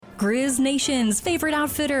Grizz Nation's favorite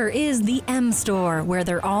outfitter is the M Store, where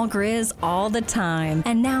they're all Grizz all the time.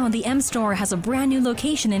 And now the M Store has a brand new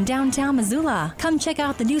location in downtown Missoula. Come check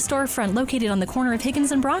out the new storefront located on the corner of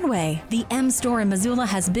Higgins and Broadway. The M Store in Missoula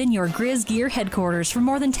has been your Grizz gear headquarters for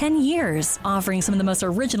more than 10 years, offering some of the most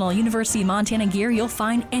original University of Montana gear you'll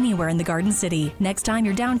find anywhere in the Garden City. Next time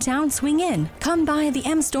you're downtown, swing in. Come by the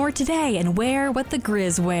M Store today and wear what the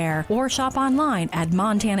Grizz wear, or shop online at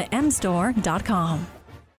montanamstore.com.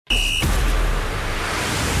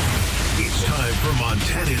 It's time for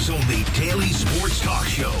Montana's only daily sports talk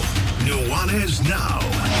show, Nuanez Now.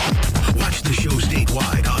 Watch the show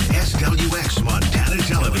statewide on SWX Montana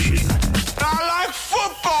Television. I like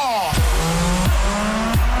football!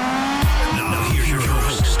 Now here's your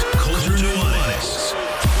host, Coulter Nuanez.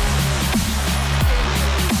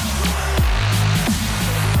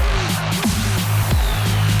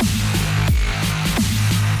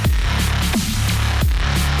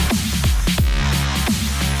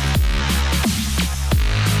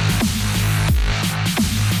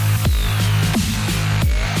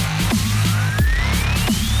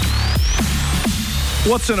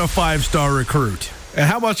 What's in a five-star recruit? And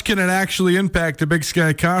how much can it actually impact the Big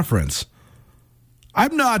Sky Conference?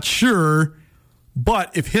 I'm not sure,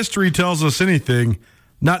 but if history tells us anything,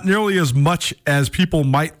 not nearly as much as people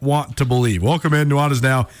might want to believe. Welcome in. Nuanez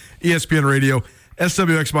Now, ESPN Radio,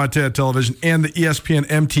 SWX Montana Television, and the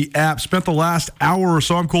ESPN MT app. Spent the last hour or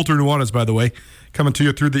so. I'm Coulter Nuanez, by the way, coming to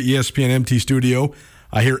you through the ESPN MT studio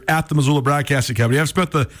here at the Missoula Broadcasting Company. I've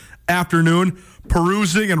spent the afternoon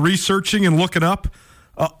perusing and researching and looking up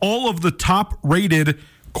all of the top-rated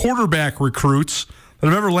quarterback recruits that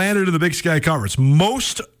have ever landed in the Big Sky Conference.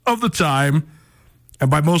 Most of the time,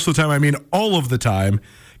 and by most of the time I mean all of the time,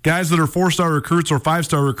 guys that are four-star recruits or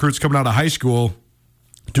five-star recruits coming out of high school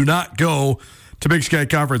do not go to Big Sky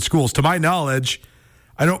Conference schools. To my knowledge,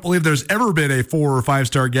 I don't believe there's ever been a four- or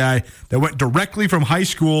five-star guy that went directly from high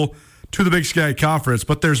school to the Big Sky Conference.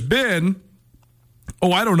 But there's been,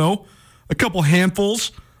 a couple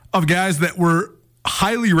handfuls of guys that were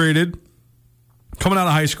highly rated coming out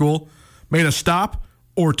of high school, made a stop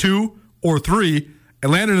or two or three,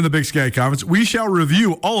 and landed in the Big Sky Conference. We shall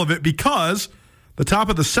review all of it because the top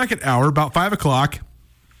of the second hour, about 5 o'clock,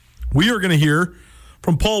 we are going to hear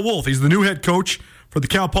from Paul Wulff. He's the new head coach for the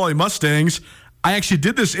Cal Poly Mustangs. I actually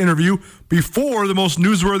did this interview before the most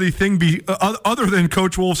newsworthy thing other than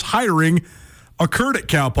Coach Wulff's hiring occurred at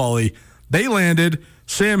Cal Poly. They landed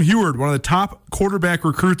Sam Heward, one of the top quarterback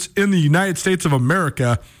recruits in the United States of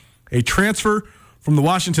America, a transfer from the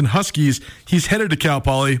Washington Huskies. He's headed to Cal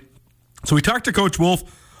Poly. So we talked to Coach Wulff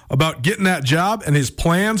about getting that job and his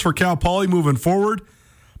plans for Cal Poly moving forward.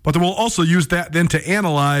 But then we'll also use that then to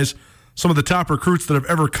analyze some of the top recruits that have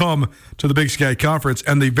ever come to the Big Sky Conference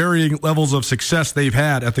and the varying levels of success they've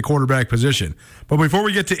had at the quarterback position. But before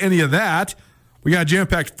we get to any of that, we got a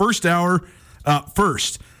jam-packed first hour.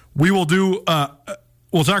 First, we will do...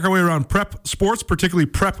 We'll talk our way around prep sports, particularly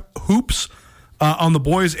prep hoops on the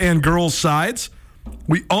boys and girls sides.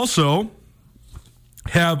 We also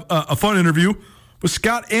have a fun interview with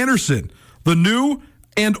Scott Anderson, the new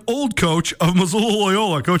and old coach of Missoula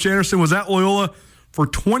Loyola. Coach Anderson was at Loyola for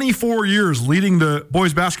 24 years, leading the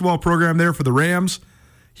boys basketball program there for the Rams.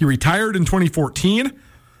 He retired in 2014,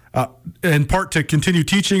 in part to continue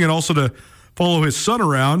teaching and also to follow his son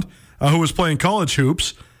around, who was playing college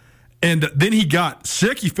hoops. And then he got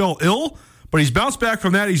sick. He fell ill, but he's bounced back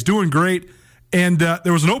from that. He's doing great. And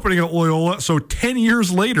there was an opening at Loyola. So 10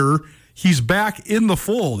 years later, he's back in the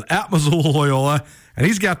fold at Missoula Loyola. And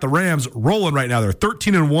he's got the Rams rolling right now. They're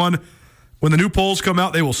 13-1. When the new polls come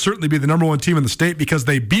out, they will certainly be the number one team in the state because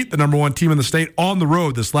they beat the number one team in the state on the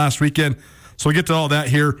road this last weekend. So we'll get to all that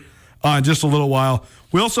here in just a little while.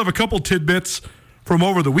 We also have a couple tidbits from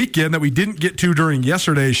over the weekend that we didn't get to during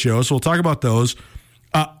yesterday's show. So we'll talk about those.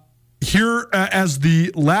 Here, as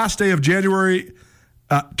the last day of January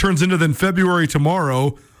turns into then February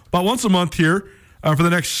tomorrow, about once a month here for the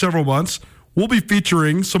next several months, we'll be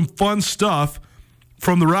featuring some fun stuff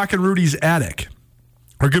from the Rockin' Rudy's Attic.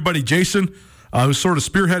 Our good buddy Jason, who's sort of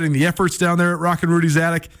spearheading the efforts down there at Rockin' Rudy's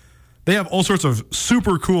Attic, they have all sorts of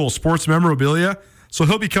super cool sports memorabilia. So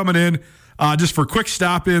he'll be coming in just for quick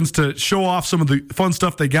stop-ins to show off some of the fun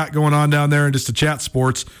stuff they got going on down there and just to chat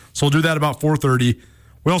sports. So we'll do that about 4:30.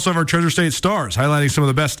 We also have our Treasure State Stars, highlighting some of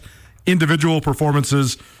the best individual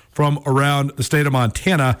performances from around the state of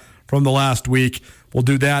Montana from the last week. We'll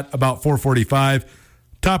do that about 4:45.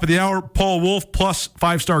 Top of the hour, Paul Wulff plus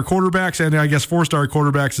five-star quarterbacks and I guess four-star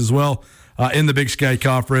quarterbacks as well in the Big Sky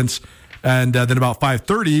Conference. And then about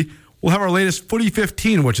 5:30, we'll have our latest Footy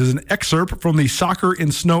 15, which is an excerpt from the Soccer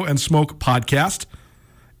in Snow and Smoke podcast.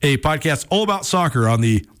 a podcast all about soccer on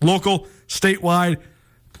the local, statewide,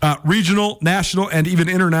 regional, national, and even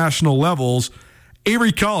international levels.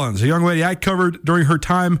 Avery Collins, a young lady I covered during her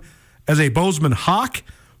time as a Bozeman Hawk,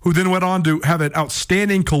 who then went on to have an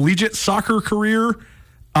outstanding collegiate soccer career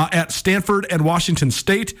at Stanford and Washington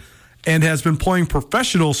State, and has been playing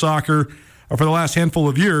professional soccer for the last handful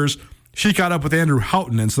of years. She caught up with Andrew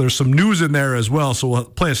Houghton, and so there's some news in there as well. So we'll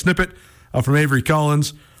play a snippet from Avery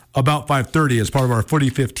Collins about 5:30 as part of our Footy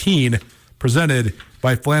 15 presented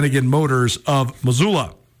by Flanagan Motors of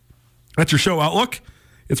Missoula. That's your show outlook.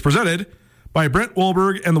 It's presented by Brent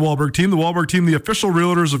Wahlberg and the Wahlberg team. The Wahlberg team, the official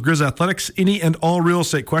realtors of Grizz Athletics. Any and all real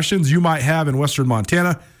estate questions you might have in Western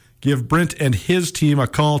Montana, give Brent and his team a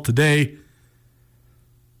call today.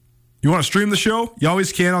 You want to stream the show? You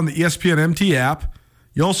always can on the ESPN MT app.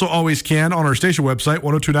 You also always can on our station website,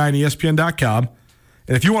 1029ESPN.com.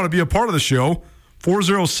 And if you want to be a part of the show,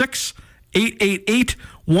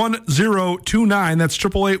 406-888-1029. That's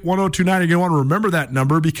 888-1029. You're going to want to remember that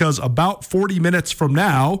number because about 40 minutes from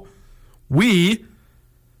now, we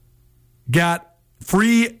got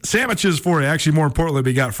free sandwiches for you. Actually, more importantly,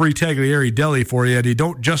 we got free Taglieri Deli for you. And you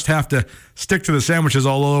don't just have to stick to the sandwiches,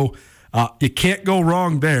 although you can't go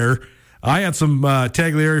wrong there. I had some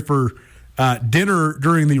Taglieri for dinner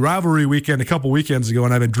during the rivalry weekend a couple weekends ago,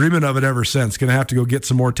 and I've been dreaming of it ever since. Going to have to go get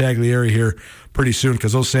some more Taglieri here pretty soon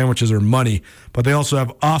because those sandwiches are money. But they also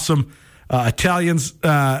have awesome Italian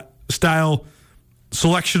style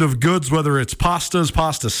selection of goods, whether it's pastas,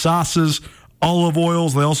 pasta sauces, olive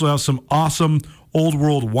oils. They also have some awesome Old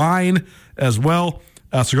World wine as well.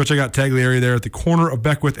 So go check out Taglieri there at the corner of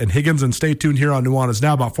Beckwith and Higgins. And stay tuned here on Nuanez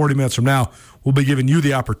Now. About 40 minutes from now, we'll be giving you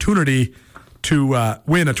the opportunity to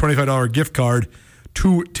win a $25 gift card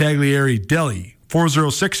to Taglieri Deli.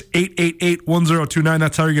 406-888-1029.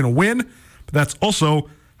 That's how you're going to win. But that's also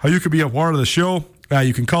how you can be a part of the show.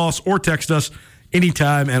 You can call us or text us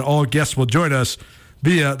anytime, and all guests will join us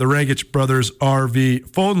via the Rangich Brothers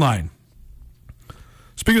RV phone line.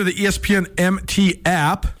 Speaking of the ESPN MT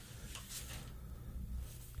app,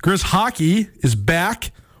 Grizz hockey is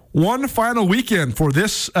back. One final weekend for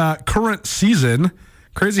this current season.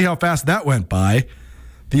 Crazy how fast that went by.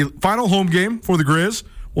 The final home game for the Grizz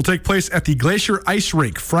will take place at the Glacier Ice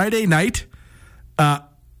Rink Friday night, and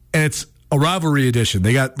it's a rivalry edition.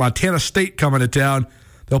 They got Montana State coming to town.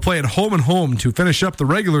 They'll play at home and home to finish up the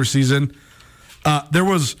regular season. There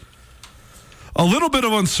was a little bit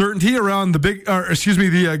of uncertainty around the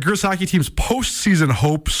Grizz hockey team's postseason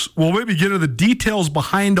hopes. We'll maybe get into the details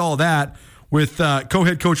behind all that with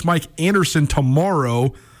co-head coach Mike Anderson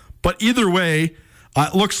tomorrow. But either way,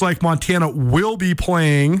 it looks like Montana will be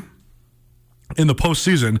playing in the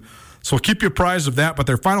postseason. So keep you apprised of that. But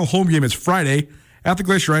their final home game is Friday at the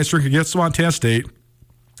Glacier Ice Rink against Montana State.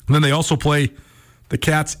 And then they also play the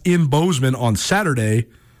Cats in Bozeman on Saturday.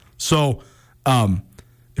 So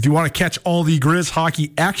if you want to catch all the Grizz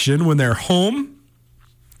hockey action when they're home,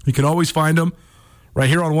 you can always find them right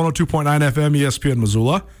here on 102.9 FM ESPN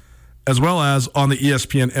Missoula, as well as on the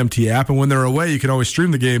ESPN MT app. And when they're away, you can always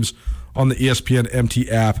stream the games on the ESPN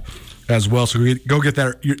MT app as well. So go get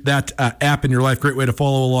that app in your life. Great way to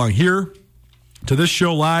follow along here to this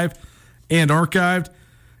show live and archived,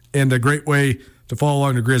 and a great way to follow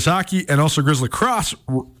along to Grizz hockey, and also Grizz lacrosse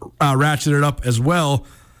ratcheted it up as well.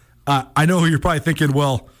 I know who you're probably thinking,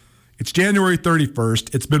 well, it's January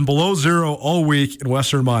 31st. It's been below zero all week in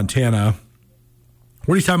Western Montana.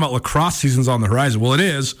 What are you talking about? Lacrosse season's on the horizon. Well, it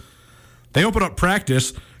is. They open up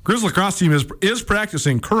practice. Grizz lacrosse team is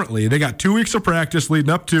practicing currently. They got 2 weeks of practice leading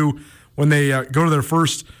up to when they go to their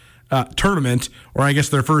first tournament, or I guess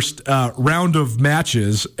their first round of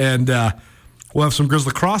matches. And we'll have some Grizz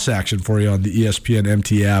lacrosse action for you on the ESPN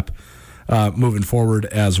MT app moving forward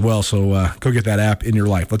as well. So go get that app in your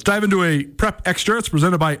life. Let's dive into a Prep Extra. It's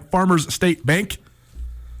presented by Farmers State Bank.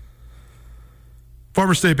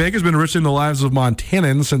 Farmers State Bank has been enriching the lives of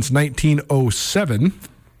Montanans since 1907.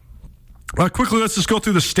 Quickly, let's just go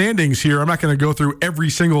through the standings here. I'm not going to go through every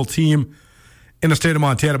single team in the state of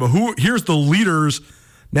Montana, but here's the leaders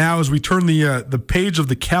now as we turn the page of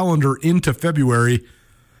the calendar into February.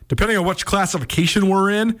 Depending on which classification we're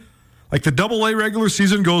in, like the AA regular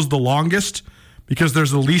season goes the longest because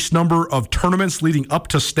there's the least number of tournaments leading up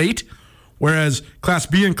to state, whereas Class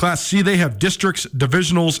B and Class C, they have districts,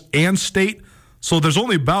 divisionals, and state. So there's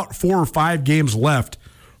only about 4 or 5 games left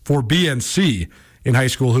for B and C in high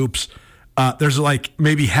school hoops. There's like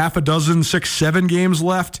maybe half a dozen, 6, 7 games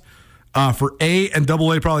left. For A and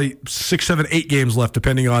AA, probably 6, 7, 8 games left,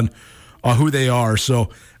 depending on who they are. So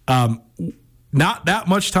not that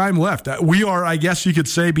much time left. We are, I guess you could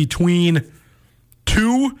say, between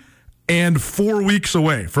 2 and 4 weeks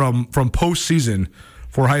away from postseason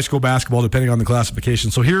for high school basketball, depending on the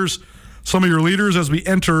classification. So here's some of your leaders as we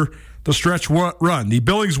enter the stretch run. The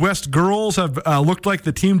Billings West girls have looked like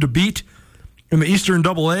the team to beat in the Eastern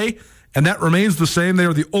AA, and that remains the same. They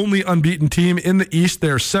are the only unbeaten team in the East. They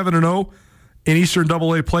are 7-0 in Eastern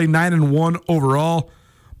AA play, 9-1 overall.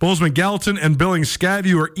 Bozeman Gallatin and Billings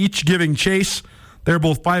Skyview are each giving chase. They're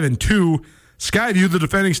both 5-2. Skyview, the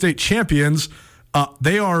defending state champions,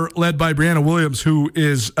 they are led by Brianna Williams, who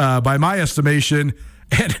is, by my estimation,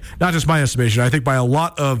 and not just my estimation, I think by a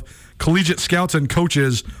lot of collegiate scouts and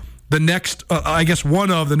coaches, the next,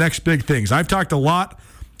 one of the next big things. I've talked a lot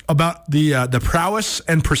about the prowess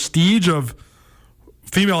and prestige of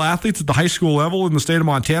female athletes at the high school level in the state of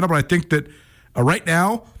Montana, but I think that right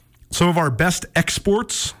now, some of our best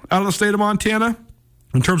exports out of the state of Montana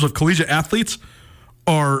in terms of collegiate athletes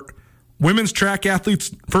are women's track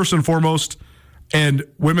athletes, first and foremost, and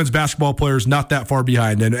women's basketball players not that far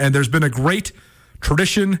behind. And there's been a great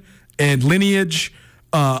tradition and lineage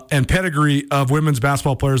and pedigree of women's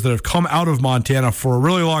basketball players that have come out of Montana for a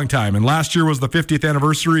really long time. And last year was the 50th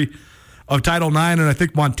anniversary of Title IX, and I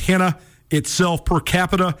think Montana itself per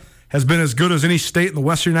capita has been as good as any state in the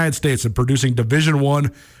western United States in producing Division I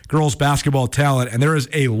girls basketball talent. And there is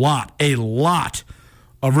a lot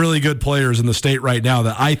of really good players in the state right now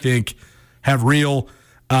that I think have real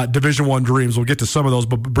Division I dreams. We'll get to some of those.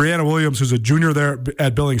 But Brianna Williams, who's a junior there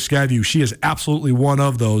at Billings Skyview, she is absolutely one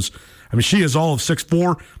of those. I mean, she is all of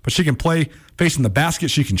 6'4", but she can play facing the basket.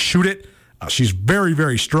 She can shoot it. She's very,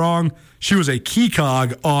 very strong. She was a key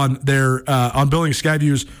cog on their on Billings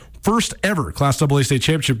Skyview's first ever Class AA state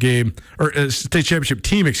championship game, or state championship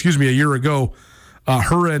team, a year ago.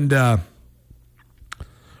 Her and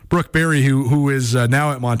Brooke Berry, who is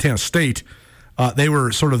now at Montana State, they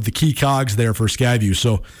were sort of the key cogs there for Skyview.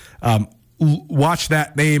 So watch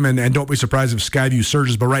that name and don't be surprised if Skyview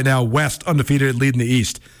surges. But right now, West undefeated, leading the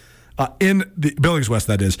East. In the Billings West,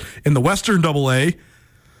 that is. In the Western AA,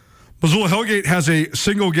 Missoula Hellgate has a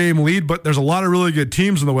single game lead, but there's a lot of really good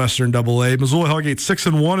teams in the Western AA. Missoula Hellgate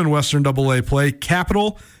 6-1 in Western AA play.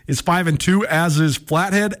 Capital is 5-2, as is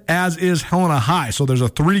Flathead, as is Helena High. So there's a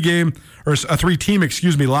three-team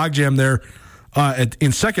logjam there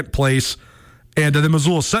in second place. And the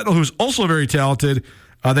Missoula Sentinel, who's also very talented,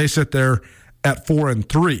 they sit there at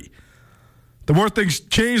 4-3. The more things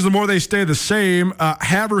change, the more they stay the same.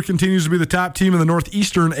 Havre continues to be the top team in the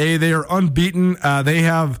Northeastern A. They are unbeaten. They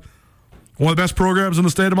have one of the best programs in the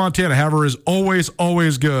state of Montana. Havre is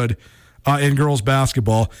always good in girls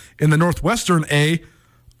basketball. In the Northwestern A,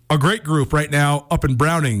 a great group right now up in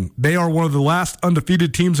Browning. They are one of the last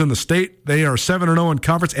undefeated teams in the state. They are 7-0 in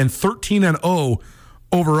conference and 13-0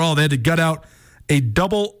 overall. They had to gut out a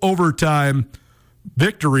double overtime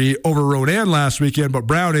victory over Rodan last weekend, but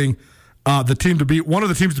Browning, the team to beat, one of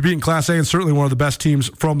the teams to beat in Class A, and certainly one of the best teams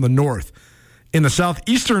from the North. In the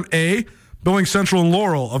Southeastern A, Billings Central and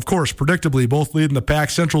Laurel, of course, predictably, both leading the pack.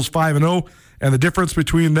 Central's 5-0, and the difference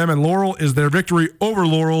between them and Laurel is their victory over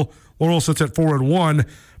Laurel. Laurel sits at 4-1,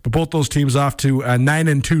 but both those teams off to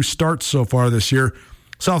 9-2 starts so far this year.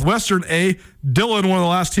 Southwestern A, Dillon, one of the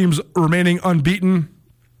last teams remaining unbeaten.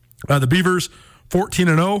 The Beavers,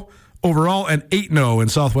 14-0 overall and 8-0 in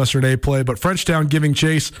Southwestern A play, but Frenchtown giving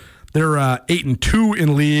chase. They're 8-2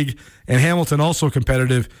 in league, and Hamilton also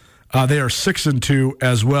competitive. They are 6-2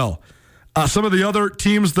 as well. Some of the other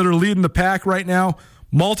teams that are leading the pack right now,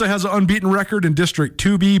 Malta has an unbeaten record in District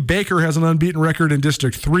 2B. Baker has an unbeaten record in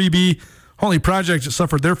District 3B. Huntley Project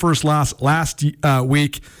suffered their first loss last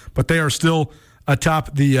week, but they are still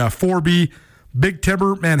atop the 4B. Big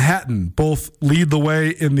Timber, Manhattan both lead the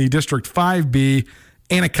way in the District 5B.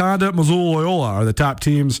 Anaconda, Missoula Loyola are the top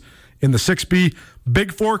teams in the 6B.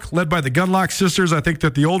 Big Fork, led by the Gunlock sisters. I think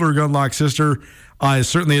that the older Gunlock sister is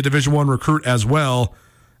certainly a Division I recruit as well.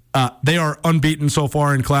 They are unbeaten so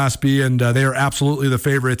far in Class B, and they are absolutely the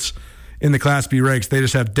favorites in the Class B ranks. They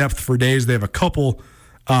just have depth for days. They have a couple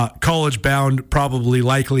college-bound, probably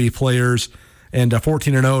likely players, and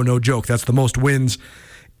 14-0, no joke. That's the most wins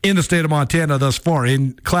in the state of Montana thus far.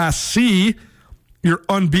 In Class C, your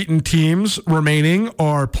unbeaten teams remaining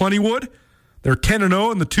are Plentywood. They're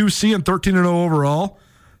 10-0 in the 2C and 13-0 overall.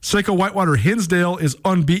 Seiko Whitewater Hinsdale is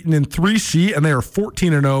unbeaten in 3C, and they are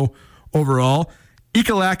 14-0 overall.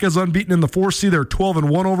 Ekalaka is unbeaten in the 4C. They're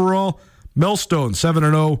 12-1 overall. Millstone,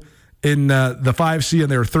 7-0 in the 5C,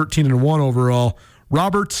 and they're 13-1 overall.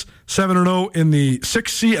 Roberts, 7-0 in the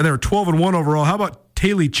 6C, and they're 12-1 overall. How about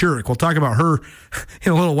Taylor Chirick? We'll talk about her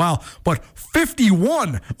in a little while. But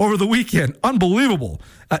 51 over the weekend. Unbelievable.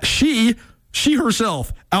 She She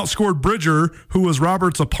herself outscored Bridger, who was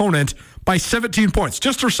Robert's opponent, by 17 points.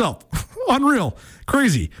 Just herself. Unreal.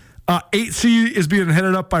 Crazy. 8C is being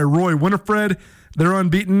headed up by Roy Winifred. They're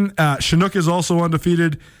unbeaten. Chinook is also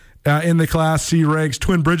undefeated in the Class C ranks.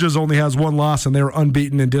 Twin Bridges only has one loss, and they're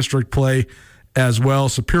unbeaten in district play as well.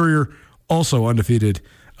 Superior also undefeated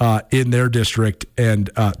in their district,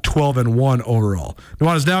 and 12-1 overall.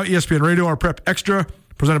 Nuanez Now, ESPN Radio, our Prep Extra,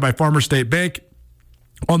 presented by Farmers State Bank.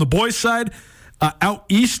 On the boys' side, out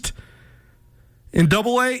east in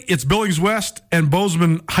AA, it's Billings West and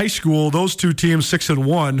Bozeman High School. Those two teams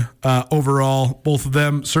 6-1 overall. Both of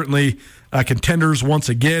them certainly contenders once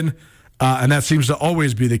again, and that seems to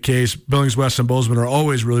always be the case. Billings West and Bozeman are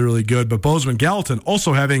always really, really good, but Bozeman Gallatin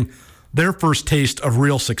also having their first taste of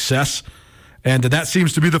real success, and that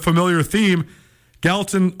seems to be the familiar theme.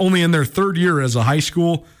 Gallatin only in their third year as a high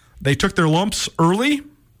school. They took their lumps early,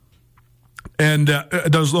 and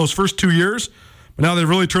those first 2 years, but now they've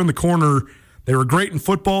really turned the corner. They were great in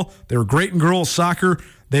football. They were great in girls soccer.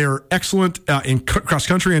 They are excellent in cross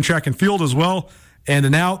country and track and field as well.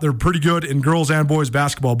 And now they're pretty good in girls and boys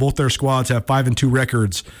basketball. Both their squads have 5-2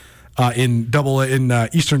 records in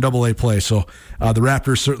Eastern AA play. So the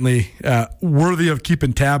Raptors certainly worthy of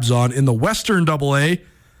keeping tabs on. In the Western AA,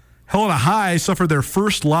 Helena High suffered their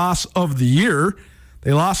first loss of the year.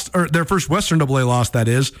 They lost, or their first Western AA loss, that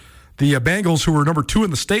is. The Bengals, who were number 2 in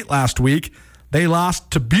the state last week, they lost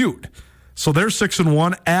to Butte. So they're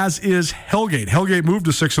 6-1, as is Hellgate. Hellgate moved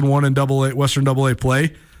to 6-1 in Western AA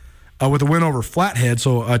play with a win over Flathead.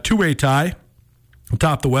 So a two-way tie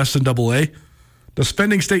atop the West in AA. The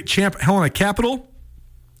defending state champ Helena Capital,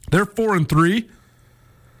 they're 4-3.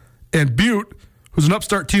 And Butte, who's an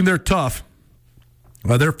upstart team, they're tough.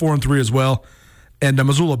 They're 4-3 as well. And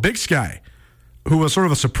Missoula Big Sky, who was sort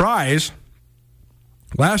of a surprise.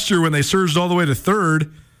 Last year when they surged all the way to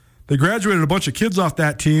third, they graduated a bunch of kids off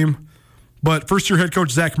that team. But first-year head coach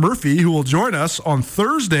Zach Murphy, who will join us on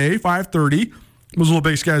Thursday, 5:30, Missoula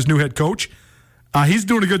Big Sky's new head coach, he's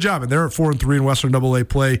doing a good job. And they're at 4-3 in Western AA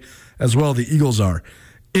play as well. The Eagles are.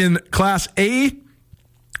 In Class A,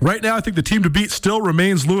 right now I think the team to beat still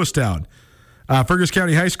remains Lewistown. Fergus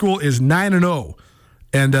County High School is 9-0,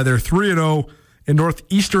 and they're 3-0 in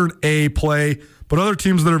Northeastern A play. But other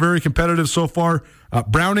teams that are very competitive so far,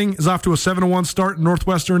 Browning is off to a 7-1 start in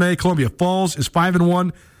Northwestern A. Columbia Falls is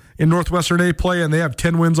 5-1 in Northwestern A play, and they have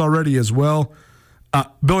 10 wins already as well.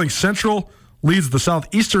 Billings Central leads the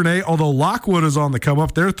Southeastern A, although Lockwood is on the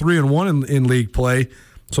come-up. They're 3-1 in league play,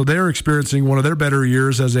 so they're experiencing one of their better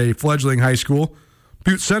years as a fledgling high school.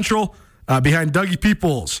 Butte Central, behind Dougie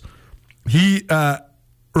Peoples. He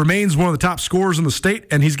remains one of the top scorers in the state,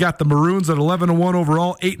 and he's got the Maroons at 11-1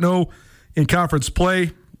 overall, 8-0 in conference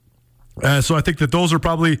play. So I think that those are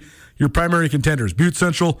probably your primary contenders. Butte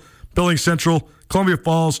Central, Billings Central, Columbia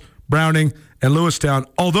Falls, Browning, and Lewistown,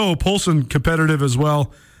 although Polson competitive as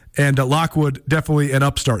well, and Lockwood definitely an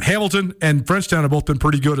upstart. Hamilton and Frenchtown have both been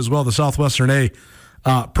pretty good as well. The Southwestern A,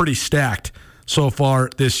 pretty stacked so far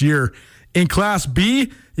this year. In Class B,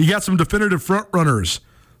 you got some definitive front runners.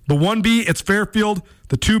 The 1B, it's Fairfield.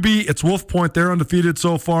 The 2B, it's Wolf Point. They're undefeated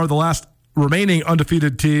so far, the last remaining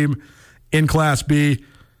undefeated team in Class B.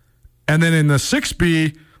 And then in the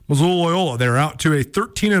 6B, Missoula Loyola, they're out to a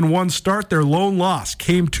 13-1 start. Their lone loss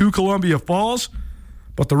came to Columbia Falls,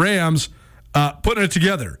 but the Rams putting it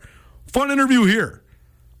together. Fun interview here.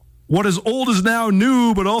 What is old is now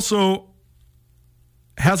new, but also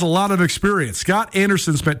has a lot of experience. Scott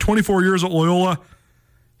Anderson spent 24 years at Loyola.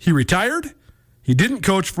 He retired. He didn't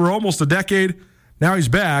coach for almost a decade. Now he's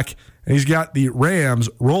back, and he's got the Rams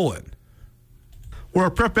rolling. Where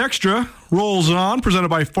our Prep Extra rolls on, presented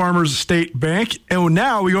by Farmers State Bank. And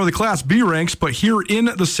now we go to the Class B ranks, but here in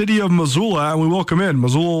the city of Missoula, and we welcome in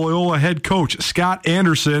Missoula Loyola head coach Scott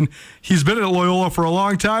Anderson. He's been at Loyola for a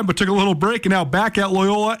long time, but took a little break, and now back at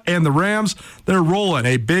Loyola, and the Rams, they're rolling.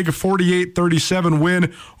 A big 48-37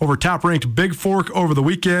 win over top-ranked Big Fork over the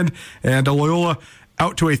weekend, and Loyola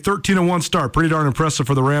out to a 13-1 start. Pretty darn impressive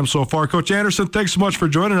for the Rams so far. Coach Anderson, thanks so much for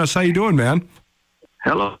joining us. How you doing, man?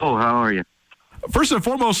 Hello, how are you? First and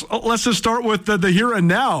foremost, let's just start with the here and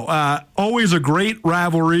now. Always a great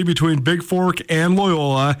rivalry between Big Fork and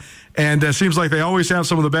Loyola, and it seems like they always have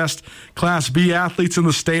some of the best Class B athletes in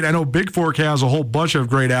the state. I know Big Fork has a whole bunch of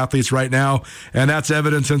great athletes right now, and that's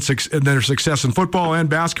evidence in their success in football and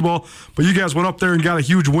basketball. But you guys went up there and got a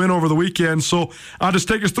huge win over the weekend. So just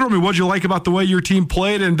take us through. What did you like about the way your team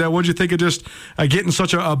played, and what did you think of just getting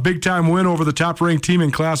such a big-time win over the top-ranked team in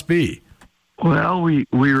Class B? Well, we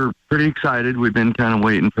were pretty excited. We've been kind of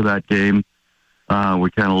waiting for that game.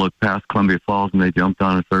 We kind of looked past Columbia Falls, and they jumped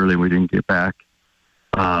on us early. We didn't get back.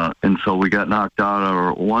 And so we got knocked out of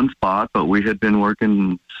our one spot, but we had been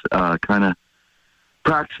working, kind of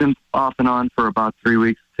practicing off and on for about 3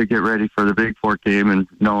 weeks to get ready for the Big Fork game, and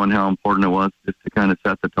knowing how important it was just to kind of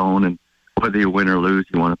set the tone, and whether you win or lose,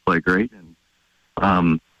 you want to play great.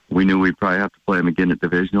 And we knew we'd probably have to play them again at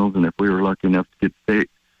divisionals, and if we were lucky enough to get state,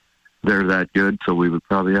 they're that good, so we would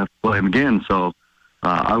probably have to play them again. So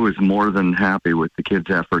I was more than happy with the kids'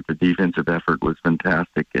 effort. The defensive effort was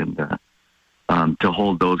fantastic, and to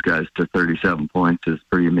hold those guys to 37 points is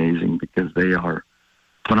pretty amazing, because they are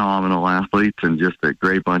phenomenal athletes and just a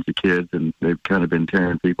great bunch of kids, and they've kind of been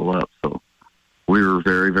tearing people up. So we were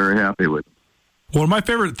very, very happy with them. One of my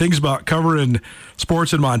favorite things about covering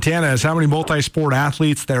sports in Montana is how many multi-sport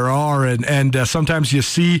athletes there are, and sometimes you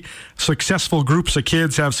see successful groups of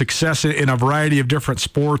kids have success in a variety of different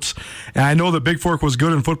sports. And I know that Big Fork was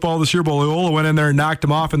good in football this year, but Loyola went in there and knocked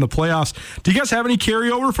them off in the playoffs. Do you guys have any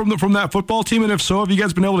carryover from that football team? And if so, have you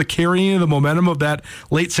guys been able to carry any of the momentum of that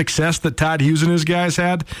late success that Todd Hughes and his guys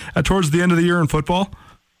had towards the end of the year in football?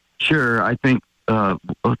 Sure. I think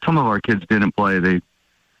some of our kids didn't play.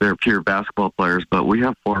 They're pure basketball players, but we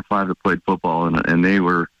have 4 or 5 that played football, and they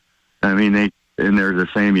were, they're the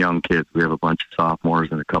same young kids. We have a bunch of sophomores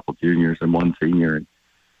and a couple juniors and one senior, and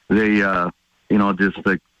they, just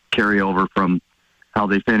the carryover from how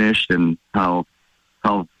they finished and how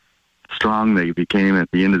strong they became at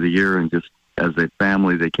the end of the year, and just as a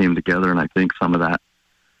family they came together, and I think some of that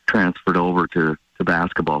transferred over to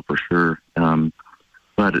basketball for sure.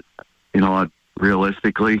 But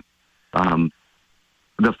realistically,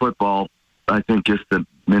 the football, I think just the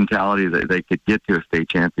mentality that they could get to a state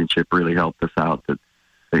championship really helped us out, that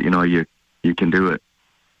you can do it,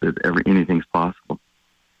 that anything's possible.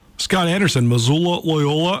 Scott Anderson, Missoula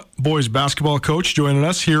Loyola boys basketball coach, joining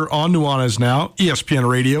us here on Nuanez Now, ESPN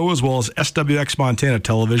Radio, as well as SWX Montana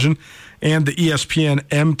Television and the ESPN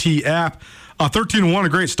MT app. 13-1, a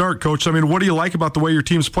great start, Coach. I mean, what do you like about the way your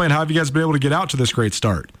team's playing? How have you guys been able to get out to this great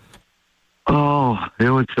start? Oh,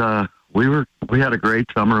 it was we had a great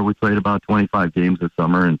summer. We played about 25 games this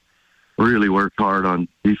summer and really worked hard on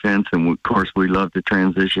defense. And of course, we love to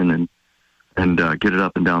transition and get it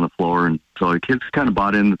up and down the floor. And so the kids kind of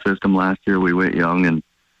bought in the system last year. We went young, and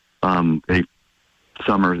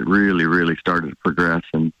summer really, really started to progress.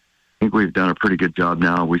 And I think we've done a pretty good job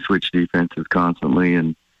now. We switch defenses constantly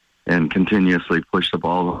and continuously push the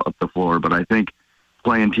ball up the floor. But I think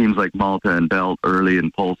playing teams like Malta and Belt early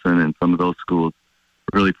and Polson and some of those schools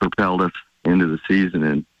really propelled us into the season,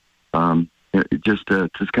 and it just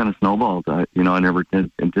kind of snowballed. I never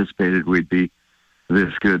anticipated we'd be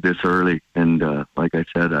this good this early, and like I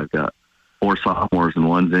said, I've got 4 sophomores and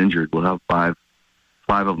one's injured. We'll have five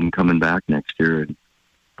of them coming back next year,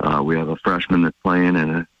 and we have a freshman that's playing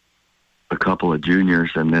and a couple of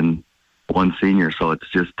juniors, and then one senior. So it's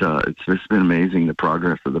just been amazing, the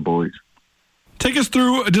progress of the boys. Take us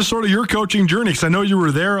through just sort of your coaching journey, because I know you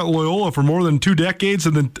were there at Loyola for more than 2 decades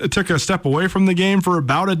and then took a step away from the game for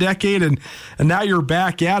about a decade, and now you're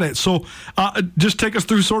back at it. So just take us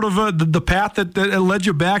through sort of the path that led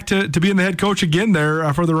you back to being the head coach again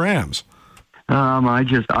there for the Rams.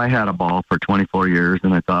 I had a ball for 24 years,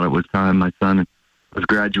 and I thought it was time. My son was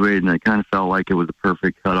graduating, and I kind of felt like it was a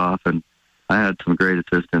perfect cutoff, and I had some great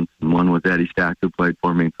assistants, and one was Eddie Stack, who played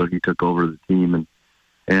for me, so he took over the team,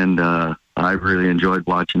 and I really enjoyed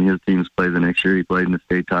watching his teams play the next year. He played in the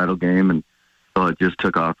state title game, and so it just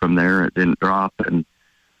took off from there. It didn't drop. And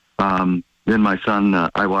then my son,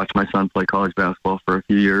 I watched my son play college basketball for a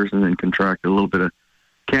few years and then contracted a little bit of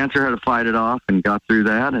cancer, had to fight it off and got through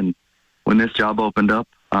that. And when this job opened up,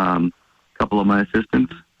 a couple of my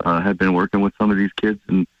assistants had been working with some of these kids,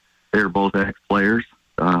 and they were both ex-players,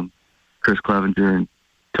 Chris Clevenger and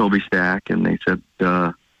Toby Stack, and they said,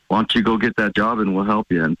 why don't you go get that job and we'll help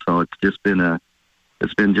you? And so it's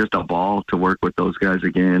been just a ball to work with those guys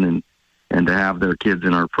again and to have their kids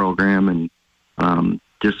in our program, and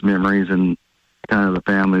just memories and kind of the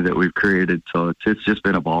family that we've created. So it's just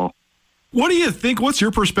been a ball. What do you think? What's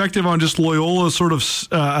your perspective on just Loyola's sort of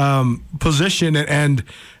position and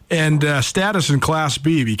status in Class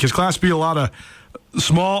B? Because Class B, a lot of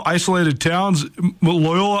small, isolated towns.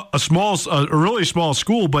 Loyola, a really small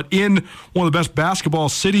school, but in one of the best basketball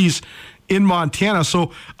cities in Montana.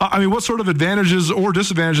 So, what sort of advantages or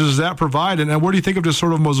disadvantages does that provide? And what do you think of just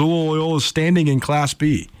sort of Missoula Loyola's standing in Class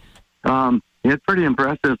B? It's pretty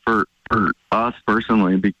impressive for us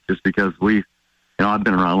personally, just because I've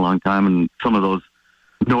been around a long time, and some of those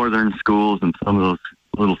northern schools and some of those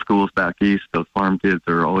little schools back east, those farm kids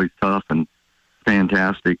are always tough and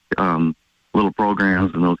fantastic little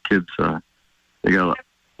programs, and those kids, they got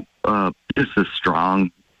just a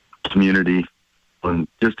strong community and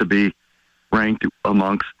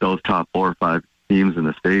amongst those top 4 or 5 teams in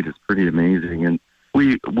the state is pretty amazing. And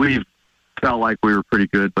we felt like we were pretty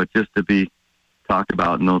good, but just to be talked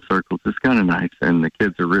about in those circles is kind of nice. And the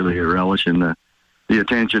kids are really relishing the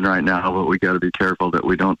attention right now, but we got to be careful that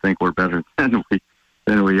we don't think we're better than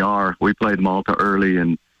we are. We played Malta early,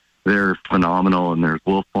 and they're phenomenal. And there's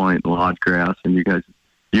Wolf Point and Lodgegrass, and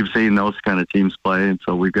you've seen those kind of teams play, and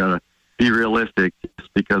so we've got to be realistic.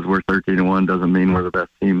 Just because we're 13-1 doesn't mean we're the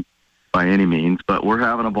best team by any means, but we're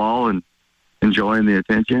having a ball and enjoying the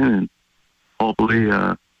attention, and hopefully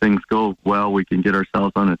things go well. We can get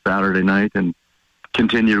ourselves on a Saturday night and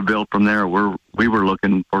continue to build from there. We were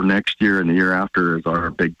looking for next year and the year after as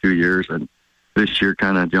our big 2 years, and this year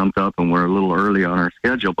kind of jumped up, and we're a little early on our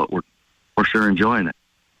schedule, but we're sure enjoying it.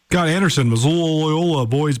 Scott Anderson, Missoula Loyola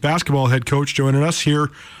boys basketball head coach, joining us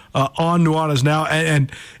here on Nuanez Now.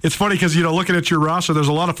 And it's funny because, looking at your roster, there's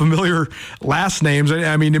a lot of familiar last names.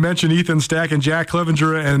 I mean, you mentioned Ethan Stack and Jack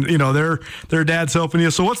Clevenger, and, their dad's helping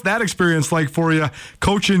you. So what's that experience like for you,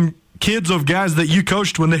 coaching kids of guys that you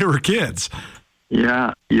coached when they were kids?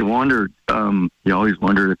 Yeah, you wondered. You always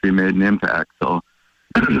wondered if you made an impact. So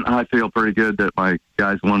I feel pretty good that my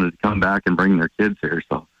guys wanted to come back and bring their kids here.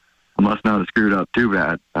 So I must not have screwed up too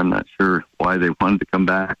bad. I'm not sure why they wanted to come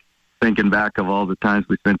back, thinking back of all the times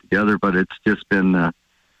we spent together, but it's just been,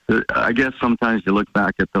 I guess sometimes you look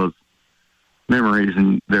back at those memories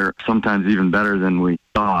and they're sometimes even better than we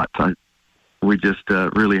thought. We just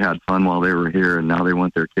really had fun while they were here, and now they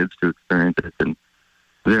want their kids to experience it, and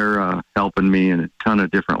they're helping me in a ton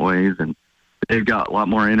of different ways, and they've got a lot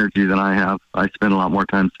more energy than I have. I spend a lot more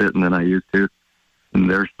time sitting than I used to, and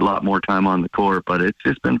there's a lot more time on the court, but it's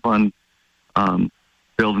just been fun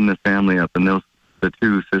building this family up, and the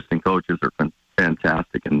 2 assistant coaches are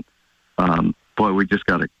fantastic, and boy, we just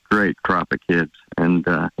got a great crop of kids, and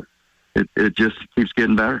it just keeps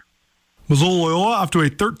getting better. Missoula Loyola, off to a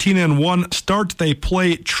 13-1 start. They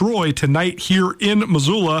play Troy tonight here in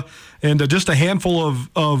Missoula, and just a handful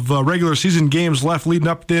of regular season games left leading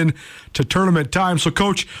up then to tournament time. So,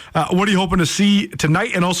 Coach, what are you hoping to see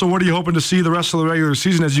tonight, and also what are you hoping to see the rest of the regular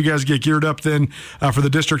season as you guys get geared up then for the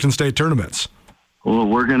district and state tournaments? Well,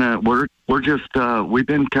 we've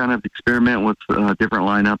been kind of experimenting with different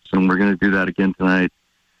lineups, and we're going to do that again tonight.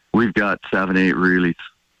 We've got 7, 8 really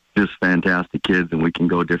just fantastic kids, and we can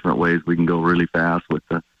go different ways. We can go really fast with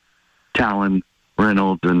Talon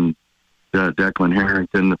Reynolds and Declan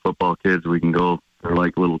Harrington, the football kids. We can go, they're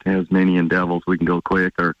like little Tasmanian devils. We can go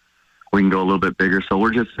quick, or we can go a little bit bigger. So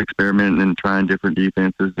we're just experimenting and trying different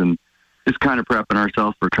defenses and just kind of prepping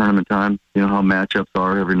ourselves for tournament time. You know how matchups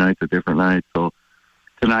are. Every night's a different night. So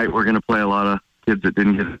tonight we're going to play a lot of kids that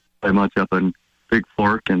didn't get to play much up in Big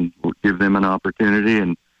Fork, and we'll give them an opportunity.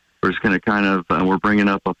 And we're just going to kind of, we're bringing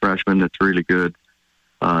up a freshman that's really good.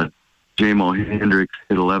 J-Mo Hendricks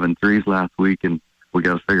hit 11 threes last week, and we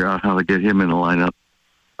got to figure out how to get him in the lineup.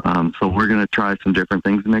 So we're going to try some different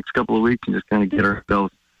things the next couple of weeks and just kind of get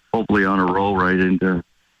ourselves hopefully on a roll right into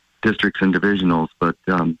districts and divisionals. But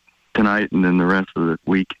tonight and then the rest of the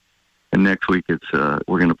week and next week, it's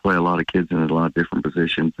we're going to play a lot of kids in a lot of different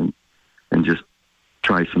positions and just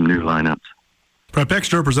try some new lineups. Prep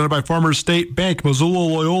Extra, presented by Farmers State Bank. Missoula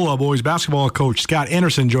Loyola boys basketball coach Scott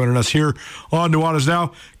Anderson joining us here on Nuanez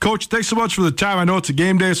Now. Coach, thanks so much for the time. I know it's a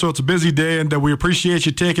game day, so it's a busy day, and we appreciate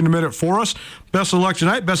you taking a minute for us. Best of luck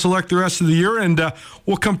tonight. Best of luck the rest of the year, and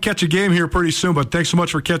we'll come catch a game here pretty soon. But thanks so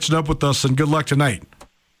much for catching up with us, and good luck tonight.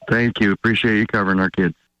 Thank you. Appreciate you covering our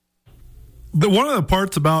kids. One of the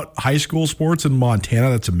parts about high school sports in Montana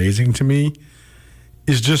that's amazing to me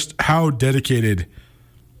is just how dedicated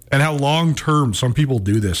and how long-term some people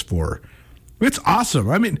do this for. It's awesome.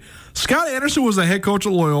 I mean, Scott Anderson was the head coach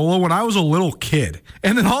at Loyola when I was a little kid,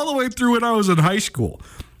 and then all the way through when I was in high school.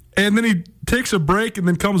 And then he takes a break and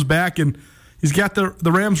then comes back, and he's got the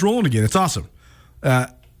Rams rolling again. It's awesome.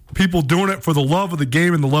 People doing it for the love of the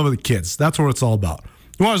game and the love of the kids. That's what it's all about.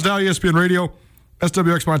 Nuanez Now, ESPN Radio,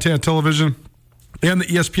 SWX Montana Television, and the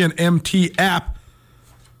ESPN MT app.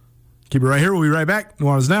 Keep it right here. We'll be right back.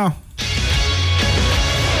 Nuanez Now.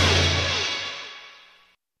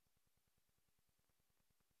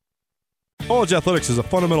 College athletics is a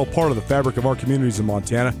fundamental part of the fabric of our communities in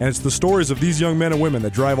Montana, and it's the stories of these young men and women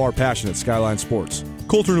that drive our passion at Skyline Sports.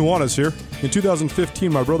 Colter Nuanez here. In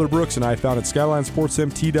 2015, my brother Brooks and I founded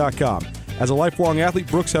SkylineSportsMT.com. As a lifelong athlete,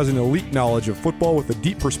 Brooks has an elite knowledge of football with a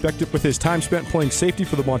deep perspective with his time spent playing safety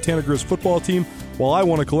for the Montana Grizz football team, while I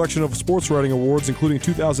won a collection of sports writing awards, including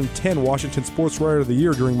 2010 Washington Sports Writer of the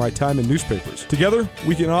Year during my time in newspapers. Together,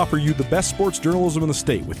 we can offer you the best sports journalism in the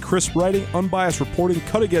state with crisp writing, unbiased reporting,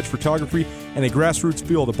 cutting-edge photography, and a grassroots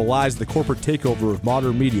feel that belies the corporate takeover of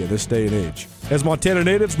modern media this day and age. As Montana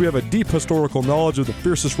natives, we have a deep historical knowledge of the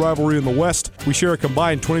fiercest rivalry in the West. We share a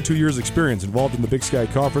combined 22 years experience involved in the Big Sky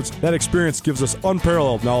Conference. That experience gives us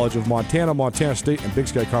unparalleled knowledge of Montana, Montana State, and Big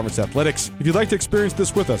Sky Conference athletics. If you'd like to experience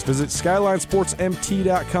this with us, visit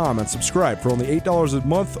SkylineSportsMT.com and subscribe for only $8 a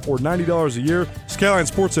month or $90 a year.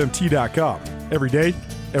 SkylineSportsMT.com. Every day,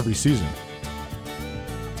 every season.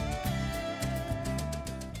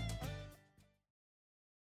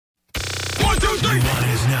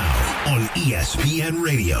 Nuanez Now on ESPN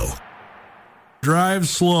Radio. Drive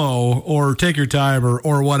slow or take your time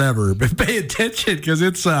or whatever, but pay attention because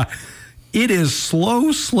it is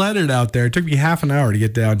slow sledded out there. It took me half an hour to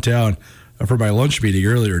get downtown for my lunch meeting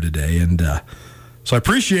earlier today, and so I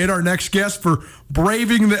appreciate our next guest for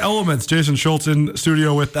braving the elements. Jason Schultz in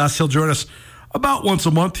studio with us. He'll join us about once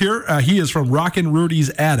a month here. He is from Rockin' Rudy's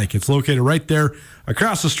Attic. It's located right there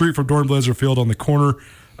across the street from Dornblaser Field on the corner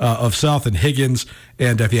of South and Higgins.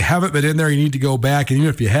 And if you haven't been in there, you need to go back. And even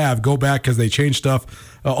if you have, go back because they changed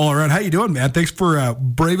stuff all around. How you doing, man? Thanks for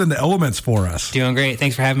braving the elements for us. Doing great.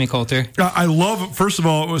 Thanks for having me, Coulter. I love, first of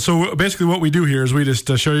all, so basically what we do here is we just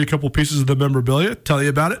show you a couple pieces of the memorabilia, tell you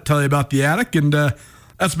about it, tell you about the attic, and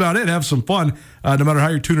that's about it. Have some fun. No matter how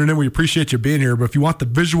you're tuning in, we appreciate you being here. But if you want the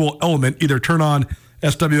visual element, either turn on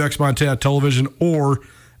SWX Montana Television or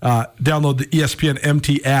download the ESPN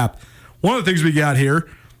MT app. One of the things we got here,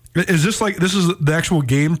 is this the actual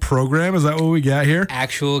game program? Is that what we got here?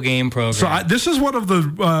 Actual game program. So this is one of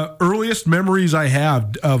the earliest memories I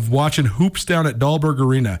have of watching hoops down at Dahlberg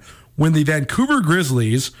Arena when the Vancouver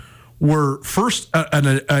Grizzlies were first an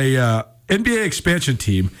NBA expansion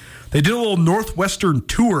team. They did a little Northwestern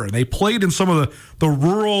tour, and they played in some of the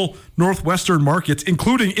rural Northwestern markets,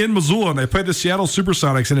 including in Missoula, and they played the Seattle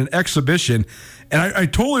Supersonics in an exhibition. And I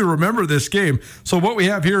totally remember this game. So what we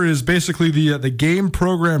have here is basically the game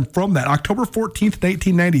program from that, October 14th,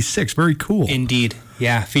 1996. Very cool. Indeed.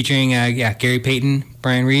 Yeah, featuring Gary Payton,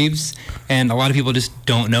 Brian Reeves, and a lot of people just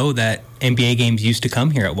don't know that NBA games used to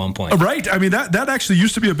come here at one point. Right. I mean, that actually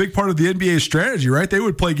used to be a big part of the NBA strategy, right? They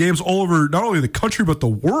would play games all over not only the country but the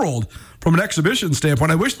world from an exhibition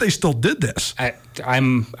standpoint. I wish they still did this.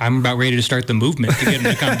 I'm about ready to start the movement to get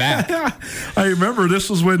them to come back. Yeah. I remember this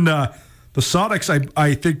was when the Sonics,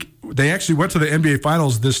 I think they actually went to the NBA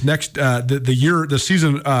Finals this next the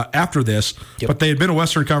season after this, Yep. But they had been a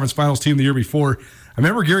Western Conference Finals team the year before. I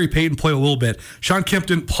remember Gary Payton played a little bit. Sean Kemp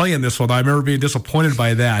didn't play in this one. I remember being disappointed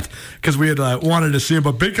by that because we had wanted to see him.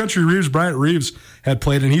 But Big Country Reeves, Bryant Reeves, had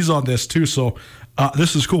played, and he's on this too. So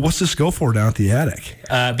this is cool. What's this go for down at the attic?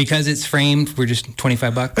 Because it's framed, we're just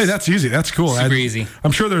 $25. Hey, that's easy. That's cool. Super easy.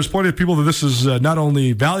 I'm sure there's plenty of people that this is not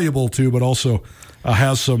only valuable to, but also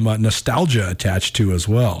has some nostalgia attached to as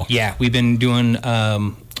well. Yeah, we've been doing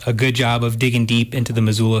a good job of digging deep into the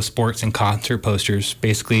Missoula sports and concert posters,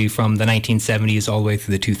 basically from the 1970s all the way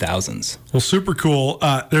through the 2000s. Well, super cool.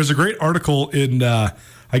 There's a great article in, I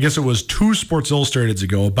guess it was 2 Sports Illustrateds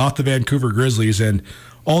ago about the Vancouver Grizzlies and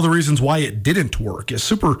all the reasons why it didn't work. It's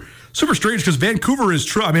super strange because Vancouver is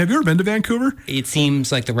true. I mean, have you ever been to Vancouver? It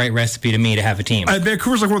seems like the right recipe to me to have a team.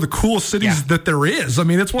 Vancouver's like one of the coolest cities that there is. I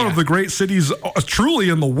mean, it's one of the great cities truly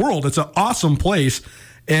in the world. It's an awesome place.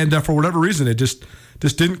 And for whatever reason, it just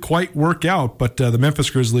didn't quite work out. But the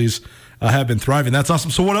Memphis Grizzlies have been thriving. That's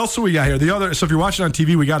awesome. So what else do we got here? So if you're watching on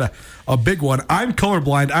TV, we got a big one. I'm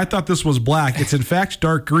colorblind. I thought this was black. It's in fact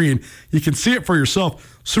dark green. You can see it for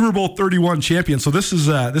yourself. Super Bowl 31 champion. So this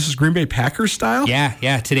is Green Bay Packers style?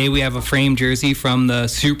 Yeah. Today we have a framed jersey from the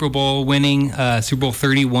Super Bowl winning Super Bowl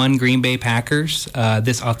 31 Green Bay Packers.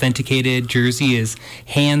 This authenticated jersey is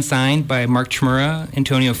hand signed by Mark Chmura,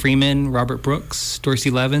 Antonio Freeman, Robert Brooks,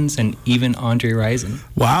 Dorsey Levens, and even Andre Rison.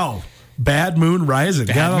 Wow. Bad Moon Rising.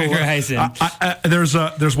 There's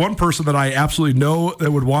one person that I absolutely know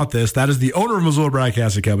that would want this. That is the owner of Missoula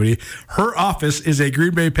Broadcasting Company. Her office is a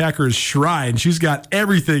Green Bay Packers shrine. She's got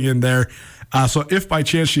everything in there. So if by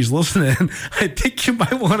chance she's listening, I think you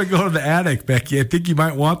might want to go to the attic, Becky. I think you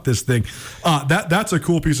might want this thing. That's a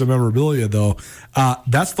cool piece of memorabilia, though.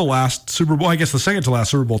 That's the last Super Bowl, I guess the second to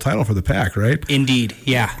last Super Bowl title for the Pack, right? Indeed.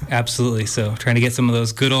 Yeah, absolutely. So trying to get some of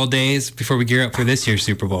those good old days before we gear up for this year's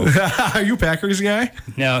Super Bowl. Are you a Packers guy?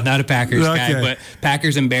 No, not a Packers guy, but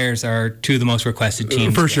Packers and Bears are 2 of the most requested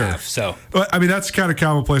teams for sure. So, I mean, that's kind of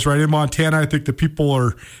commonplace, right? In Montana, I think the people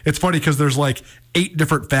are. It's funny because there's like 8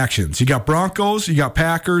 different factions. You got Broncos, you got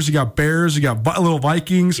Packers, you got Bears, you got little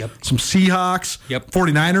Vikings, some Seahawks.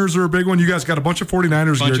 49ers are a big one. You guys got a bunch of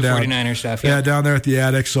 49ers gear down. 49er stuff, yeah, down there at the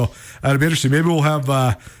attic. So it'll be interesting. Maybe we'll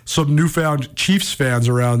have some newfound Chiefs fans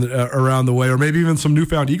around the way, or maybe even some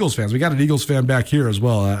newfound Eagles fans. We got an Eagles fan back here as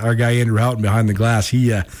well. Our guy Andrew Houghton behind the glass,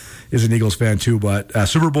 he is an Eagles fan too. But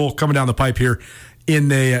Super Bowl coming down the pipe here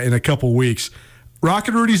in a couple weeks.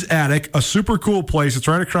 Rockin' Rudy's Attic, a super cool place. It's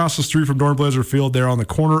right across the street from Dornblazer Field there on the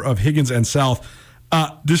corner of Higgins and South.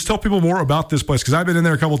 Just tell people more about this place, because I've been in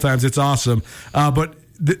there a couple times. It's awesome. But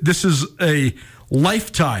this is a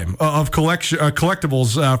lifetime of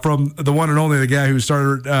collectibles from the one and only the guy who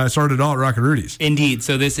started it all at Rockin' Rudy's. Indeed.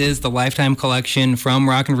 So this is the lifetime collection from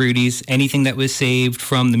Rockin' Rudy's. Anything that was saved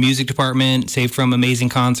from the music department, saved from amazing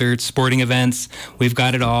concerts, sporting events, we've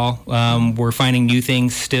got it all. We're finding new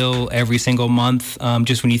things still every single month.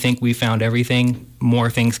 Just when you think we found everything,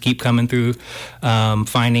 more things keep coming through.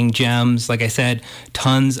 Finding gems. Like I said,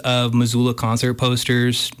 tons of Missoula concert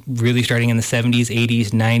posters, really starting in the 70s, 80s,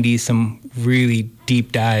 90s, some really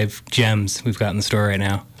deep dive gems we've got in the store right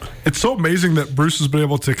now. It's so amazing that Bruce has been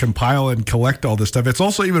able to compile and collect all this stuff. It's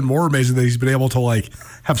also even more amazing that he's been able to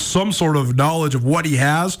have some sort of knowledge of what he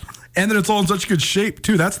has, and that it's all in such good shape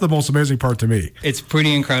too. That's the most amazing part to me. It's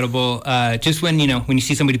pretty incredible. Just when you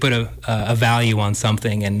see somebody put a value on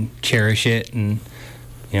something and cherish it and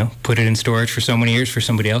put it in storage for so many years for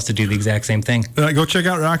somebody else to do the exact same thing. Go check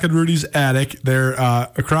out Rockin' Rudy's Attic. They're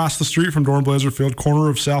across the street from Dornblazer Field, corner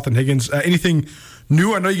of South and Higgins. Anything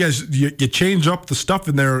new? I know you guys you change up the stuff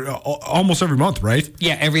in there almost every month, right?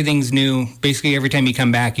 Yeah, everything's new. Basically, every time you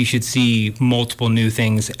come back, you should see multiple new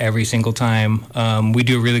things every single time. We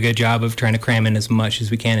do a really good job of trying to cram in as much as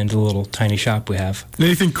we can into the little tiny shop we have.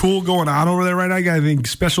 Anything cool going on over there right now? Anything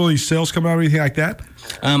special sales coming out or anything like that?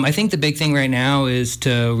 I think the big thing right now is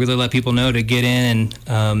to really let people know to get in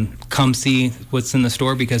and come see what's in the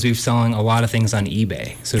store, because we're selling a lot of things on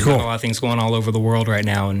eBay. So there's a lot of things going all over the world right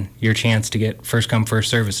now, and your chance to get first come, first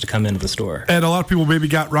service to come into the store. And a lot of people maybe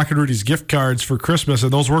got Rockin' Rudy's gift cards for Christmas,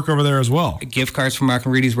 and those work over there as well. Gift cards from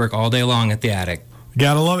Rockin' Rudy's work all day long at the Attic.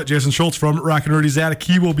 Gotta love it. Jason Schultz from Rockin' Rudy's Attic.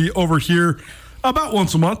 He will be over here about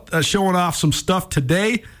once a month showing off some stuff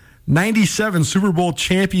today. 97 Super Bowl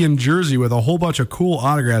champion jersey with a whole bunch of cool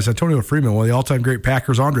autographs. Antonio Freeman, one of the all-time great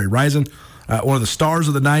Packers. Andre Rison, one of the stars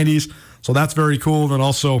of the 90s. So that's very cool. And then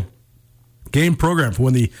also game program for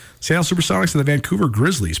when the Seattle Supersonics and the Vancouver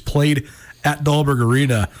Grizzlies played at Dahlberg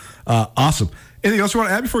Arena. Awesome. Anything else you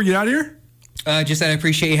want to add before we get out of here? Just that I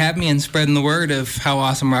appreciate you having me and spreading the word of how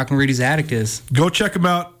awesome Rockin' Rudy's Attic is. Go check them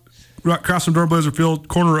out. Across from Dornblazer Field,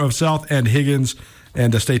 corner of South and Higgins.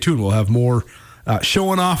 And stay tuned. We'll have more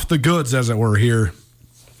showing off the goods, as it were, here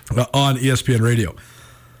on ESPN Radio.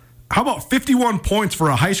 How about 51 points for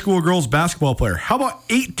a high school girls basketball player? How about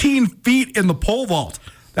 18 feet in the pole vault?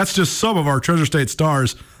 That's just some of our Treasure State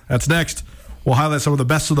stars. That's next. We'll highlight some of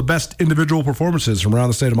the best individual performances from around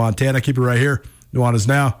the state of Montana. Keep it right here. Nuanez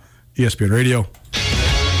Now, ESPN Radio.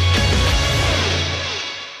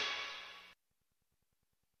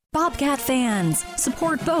 Bobcat fans,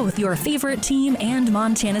 support both your favorite team and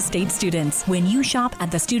Montana State students. When you shop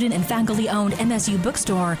at the student and faculty-owned MSU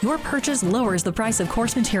bookstore, your purchase lowers the price of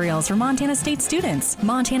course materials for Montana State students.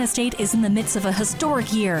 Montana State is in the midst of a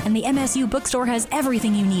historic year, and the MSU bookstore has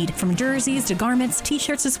everything you need, from jerseys to garments,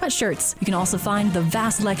 t-shirts to sweatshirts. You can also find the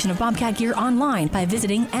vast selection of Bobcat gear online by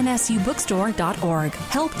visiting msubookstore.org.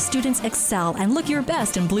 Help students excel and look your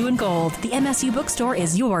best in blue and gold. The MSU bookstore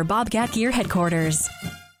is your Bobcat gear headquarters.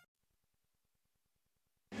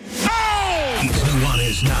 It's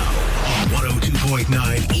Nuanez Now on 102.9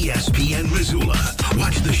 ESPN Missoula.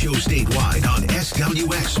 Watch the show statewide on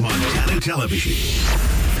SWX Montana Television.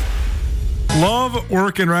 Love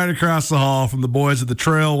working right across the hall from the boys at the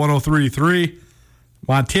Trail 103.3,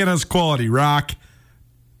 Montana's quality rock.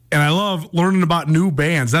 And I love learning about new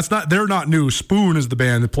bands. They're not new. Spoon is the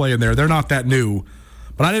band that play in there. They're not that new.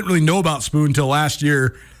 But I didn't really know about Spoon until last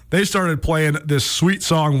year. They started playing this sweet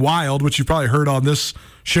song Wild, which you probably heard on this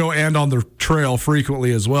show and on the Trail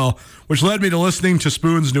frequently as well, which led me to listening to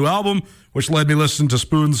Spoon's new album, which led me to listen to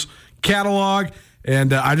Spoon's catalog,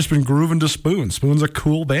 and I just been grooving to Spoon. Spoon's a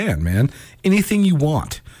cool band, man. Anything You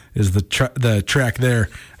Want is the track there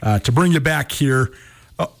to bring you back here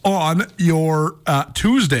on your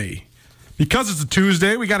Tuesday. Because it's a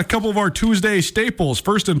Tuesday, we got a couple of our Tuesday staples.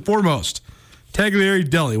 First and foremost, Tagliare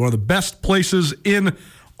Deli, one of the best places in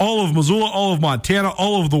all of Missoula, all of Montana,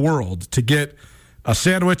 all of the world to get a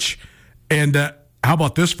sandwich. And how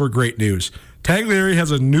about this for great news? Tagliare has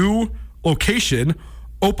a new location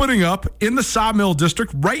opening up in the Sawmill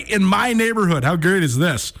District right in my neighborhood. How great is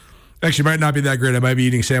this? Actually, it might not be that great. I might be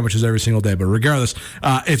eating sandwiches every single day. But regardless,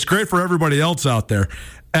 it's great for everybody else out there.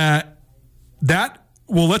 That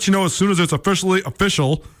will let you know as soon as it's officially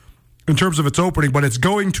official in terms of its opening. But it's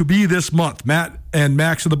going to be this month. Matt and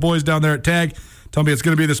Max and the boys down there at Tag tell me it's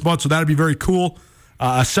going to be this month. So that'd be very cool.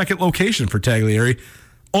 A second location for Tagliari.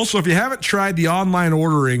 Also, if you haven't tried the online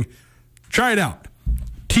ordering, try it out.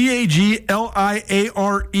 Tagliare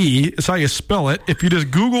is how you spell it. If you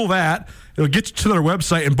just Google that, it'll get you to their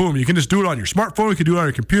website, and boom, you can just do it on your smartphone. You can do it on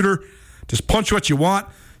your computer. Just punch what you want.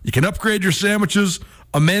 You can upgrade your sandwiches,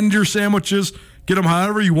 amend your sandwiches, get them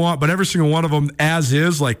however you want, but every single one of them as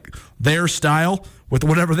is, like their style, with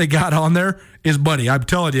whatever they got on there, is money. I'm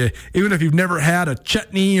telling you, even if you've never had a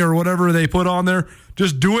chutney or whatever they put on there,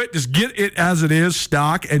 just do it. Just get it as it is,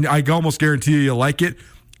 stock, and I almost guarantee you'll like it.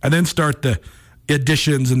 And then start the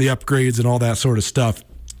additions and the upgrades and all that sort of stuff.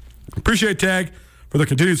 Appreciate Tag for the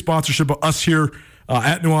continued sponsorship of us here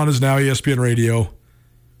at Nuanez Now, ESPN Radio.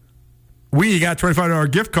 We got a $25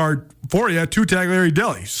 gift card for you to Tagliari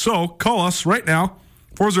Deli. So call us right now,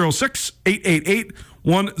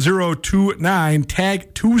 406-888-1029,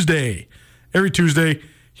 Tag Tuesday. Every Tuesday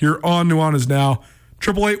here on Nuanez Now.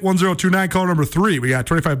 888-1029, call number 3. We got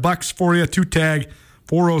 $25 for you to Tag,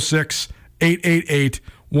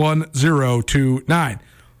 406-888-1029.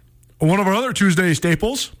 One of our other Tuesday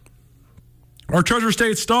staples, our Treasure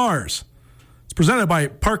State Stars. It's presented by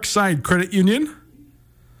Parkside Credit Union.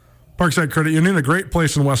 Parkside Credit Union, a great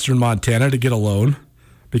place in western Montana to get a loan,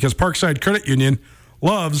 because Parkside Credit Union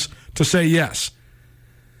loves to say yes.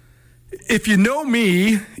 If you know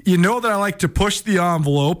me, you know that I like to push the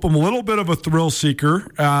envelope. I'm a little bit of a thrill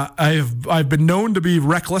seeker. I've been known to be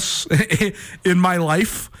reckless in my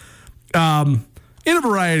life, in a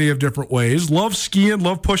variety of different ways. Love skiing,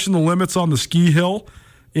 love pushing the limits on the ski hill,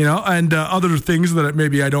 and other things that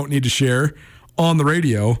maybe I don't need to share on the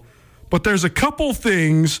radio. But there's a couple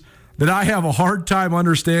things that I have a hard time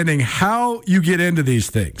understanding how you get into these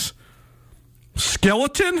things.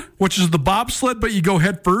 Skeleton, which is the bobsled, but you go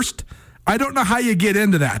head first. I don't know how you get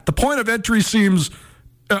into that. The point of entry seems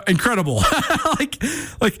incredible. like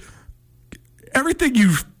everything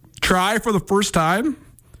you try for the first time,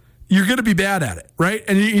 you're going to be bad at it, right?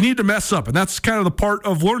 And you need to mess up, and that's kind of the part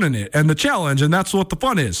of learning it and the challenge, and that's what the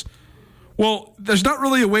fun is. Well, there's not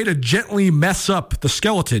really a way to gently mess up the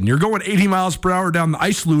skeleton. You're going 80 miles per hour down the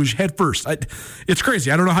ice luge head first. It's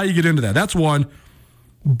crazy. I don't know how you get into that. That's one.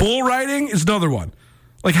 Bull riding is another one.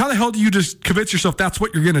 Like, how the hell do you just convince yourself that's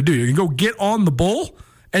what you're going to do? You're going to go get on the bull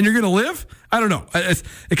and you're going to live? I don't know.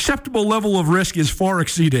 Acceptable level of risk is far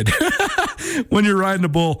exceeded when you're riding a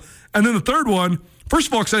bull. And then the third one, first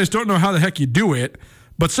of all, because I just don't know how the heck you do it.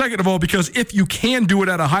 But second of all, because if you can do it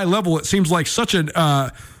at a high level, it seems like such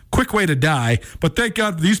a quick way to die. But thank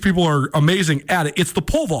God these people are amazing at it. It's the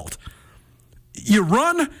pole vault. You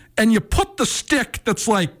run and you put the stick that's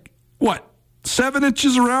like, 7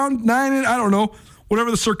 inches around, 9 inches, I don't know,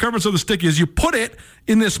 whatever the circumference of the stick is. You put it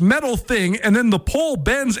in this metal thing, and then the pole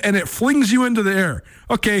bends and it flings you into the air.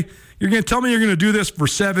 Okay, you're going to tell me you're going to do this for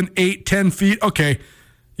 7, 8, 10 feet? Okay,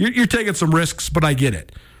 you're taking some risks, but I get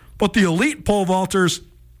it. But the elite pole vaulters,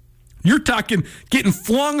 you're talking getting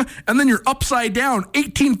flung, and then you're upside down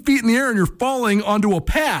 18 feet in the air, and you're falling onto a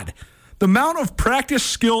pad. The amount of practice,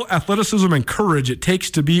 skill, athleticism, and courage it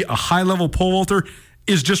takes to be a high-level pole vaulter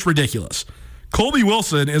is just ridiculous. Colby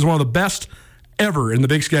Wilson is one of the best ever in the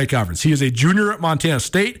Big Sky Conference. He is a junior at Montana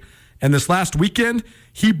State, and this last weekend,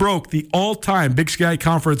 he broke the all-time Big Sky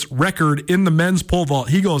Conference record in the men's pole vault.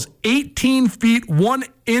 He goes 18 feet, 1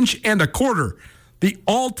 inch and a quarter, the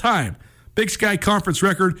all-time Big Sky Conference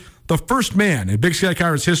record, the first man in Big Sky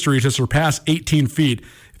Conference history to surpass 18 feet.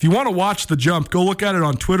 If you want to watch the jump, go look at it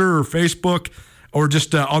on Twitter or Facebook or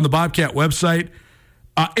just on the Bobcat website.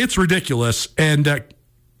 It's ridiculous, and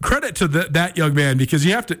credit to that young man, because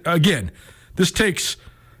you have to, again, this takes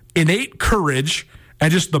innate courage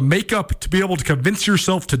and just the makeup to be able to convince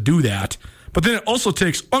yourself to do that. But then it also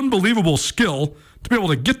takes unbelievable skill to be able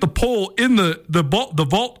to get the pole in the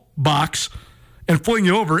vault box and fling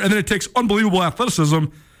you over. And then it takes unbelievable athleticism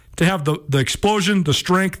to have the explosion, the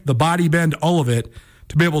strength, the body bend, all of it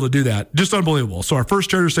to be able to do that. Just unbelievable. So our first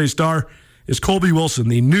Treasure State star is Colby Wilson,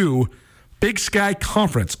 the new Big Sky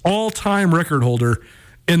Conference all-time record holder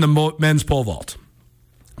in the men's pole vault.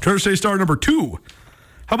 Treasure State star number 2.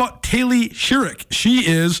 How about Taylor Schierick? She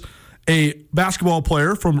is a basketball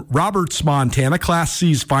player from Roberts, Montana, Class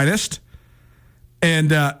C's finest.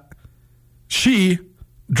 And she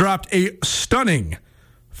dropped a stunning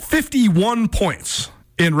 51 points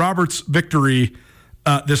in Roberts' victory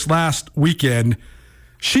this last weekend.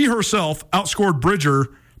 She herself outscored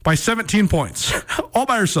Bridger by 17 points, all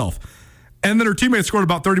by herself. And then her teammates scored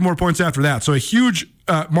about 30 more points after that. So a huge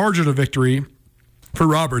margin of victory for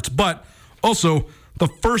Roberts, but also the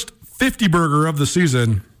first 50 burger of the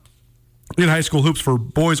season in high school hoops for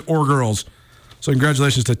boys or girls. So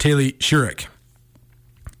congratulations to Taylor Schierick.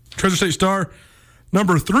 Treasure State Star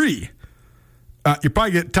number 3. You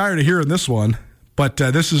probably get tired of hearing this one, but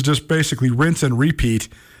this is just basically rinse and repeat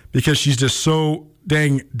because she's just so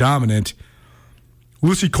dang dominant.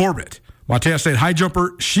 Lucy Corbett, Montana State high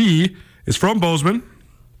jumper. She is from Bozeman,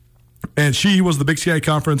 and she was the Big Sky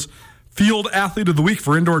Conference Field Athlete of the Week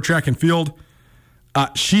for indoor track and field.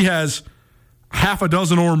 She has half a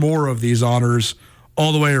dozen or more of these honors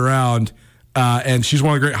all the way around, and she's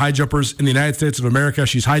one of the great high jumpers in the United States of America.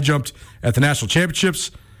 She's high jumped at the National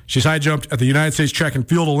Championships. She's high jumped at the United States Track and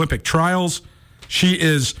Field Olympic Trials. She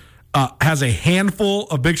has a handful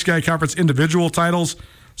of Big Sky Conference individual titles.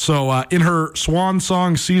 So in her swan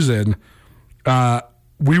song season,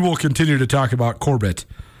 we will continue to talk about Corbett.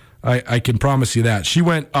 I can promise you that. She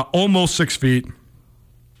went almost 6 feet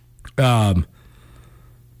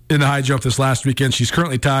in the high jump this last weekend. She's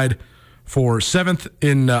currently tied for 7th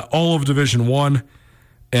in all of Division I,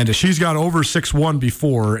 and she's got over 6'1"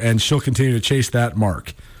 before, and she'll continue to chase that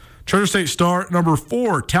mark. Treasure State Star number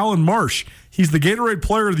 4, Talon Marsh. He's the Gatorade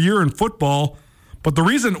Player of the Year in football, but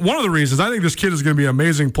one of the reasons I think this kid is going to be an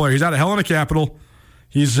amazing player. He's out of Helena Capital.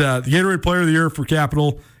 He's the Gatorade Player of the Year for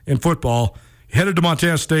Capital in football. He headed to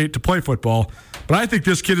Montana State to play football, but I think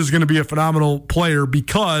this kid is going to be a phenomenal player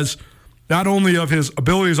because not only of his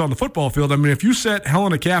abilities on the football field. I mean, if you set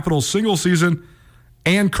Helena Capital's single season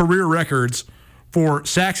and career records for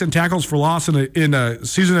sacks and tackles for loss in a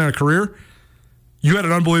season and a career, you had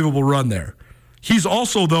an unbelievable run there. He's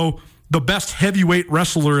also, though, the best heavyweight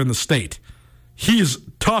wrestler in the state. He is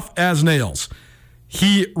tough as nails.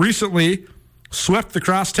 He recently swept the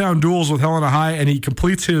crosstown duels with Helena High, and he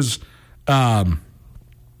completes his he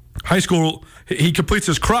completes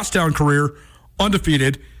his crosstown career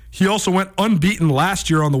undefeated. He also went unbeaten last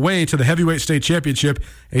year on the way to the heavyweight state championship,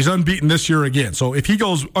 and he's unbeaten this year again. So if he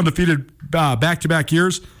goes undefeated back-to-back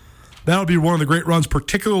years, that'll be one of the great runs,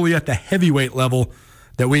 particularly at the heavyweight level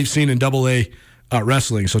that we've seen in AA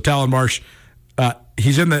wrestling. So Talon Marsh,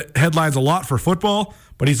 he's in the headlines a lot for football,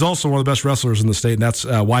 but he's also one of the best wrestlers in the state, and that's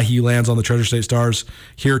why he lands on the Treasure State Stars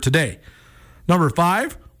here today. Number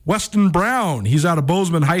 5, Weston Brown. He's out of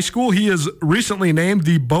Bozeman High School. He is recently named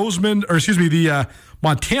the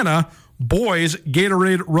Montana Boys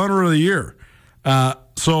Gatorade Runner of the Year.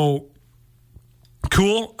 So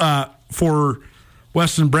cool for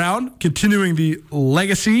Weston Brown, continuing the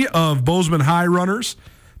legacy of Bozeman High runners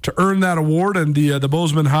to earn that award, and the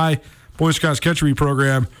Bozeman High Boys Cross Country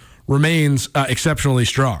program remains exceptionally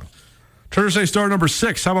strong. Treasure State Star number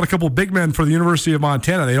 6. How about a couple big men for the University of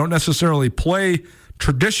Montana? They don't necessarily play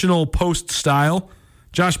traditional post style.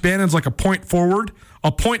 Josh Bannon's like a point forward.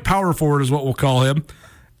 A point power forward is what we'll call him.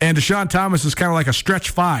 And Deshaun Thomas is kind of like a stretch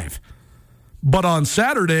 5. But on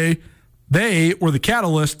Saturday, they were the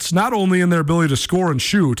catalysts, not only in their ability to score and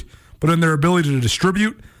shoot, but in their ability to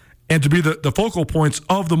distribute and to be the focal points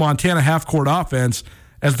of the Montana half-court offense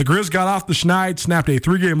as the Grizz got off the schneid, snapped a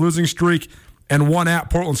 3-game losing streak, and won at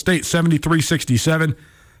Portland State 73-67.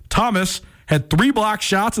 Thomas had 3 block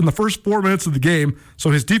shots in the first 4 minutes of the game,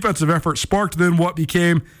 so his defensive effort sparked then what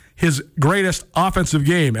became his greatest offensive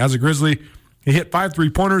game as a Grizzly. He hit 5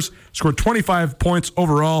 3-pointers, scored 25 points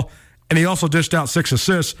overall, and he also dished out 6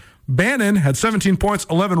 assists. Bannon had 17 points,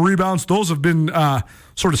 11 rebounds. Those have been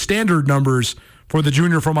sort of standard numbers for the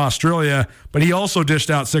junior from Australia, but he also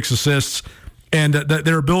dished out 6 assists. And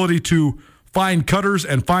their ability to find cutters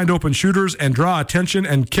and find open shooters and draw attention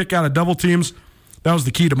and kick out of double teams, that was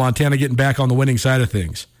the key to Montana getting back on the winning side of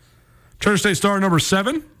things. Treasure State Star number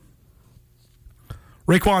 7,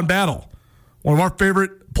 Raekwon Battle, one of our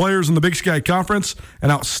favorite players in the Big Sky Conference,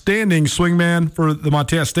 an outstanding swingman for the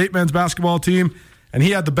Montana State men's basketball team, and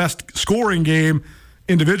he had the best scoring game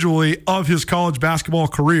individually of his college basketball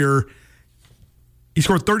career. He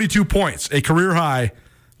scored 32 points, a career high,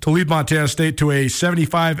 to lead Montana State to a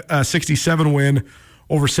 75-67 win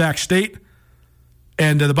over Sac State.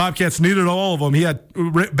 And the Bobcats needed all of them.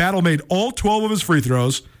 Battle made all 12 of his free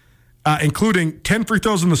throws, including 10 free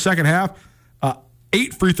throws in the second half,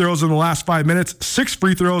 8 free throws in the last 5 minutes, 6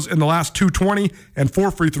 free throws in the last 2:20, and 4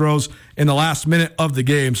 free throws in the last minute of the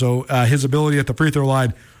game. So his ability at the free throw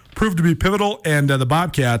line proved to be pivotal, and the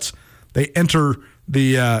Bobcats, they enter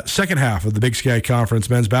the second half of the Big Sky Conference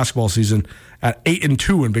men's basketball season at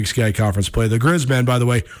 8-2 in Big Sky Conference play. The Grizz men, by the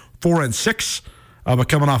way, 4-6 But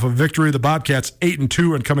coming off a victory, the Bobcats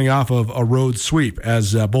 8-2 and coming off of a road sweep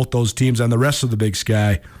as both those teams and the rest of the Big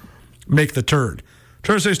Sky make the turn.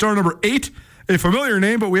 Treasure State star number 8, a familiar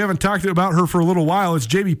name, but we haven't talked about her for a little while. It's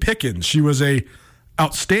Jamie Pickens. She was a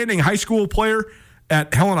outstanding high school player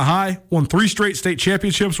at Helena High, won 3 straight state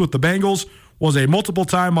championships with the Bengals, was a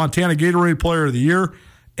multiple-time Montana Gatorade Player of the Year,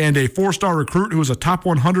 and a 4-star recruit who was a top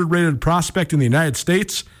 100 rated prospect in the United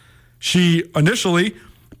States. She initially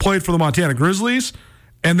played for the Montana Grizzlies,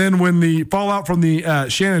 and then when the fallout from the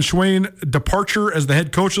Shannon Swain departure as the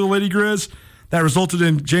head coach of the Lady Grizz, that resulted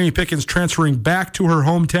in Jamie Pickens transferring back to her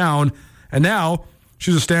hometown, and now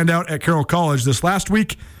she's a standout at Carroll College. This last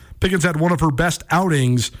week, Pickens had one of her best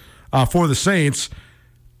outings for the Saints,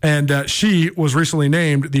 and she was recently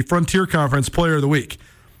named the Frontier Conference Player of the Week.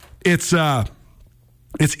 It's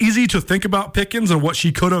easy to think about Pickens and what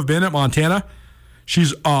she could have been at Montana.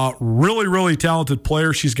 She's a really, really talented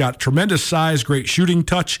player. She's got tremendous size, great shooting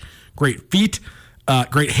touch, great feet,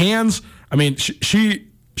 great hands. I mean, she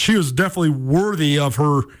was definitely worthy of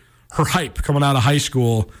her hype coming out of high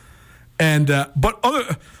school. And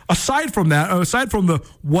aside from the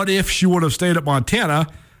what if she would have stayed at Montana,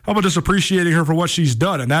 how about just appreciating her for what she's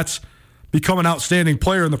done? And that's become an outstanding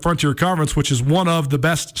player in the Frontier Conference, which is one of the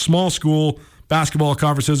best small school basketball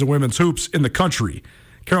conferences and women's hoops in the country.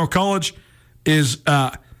 Carroll College is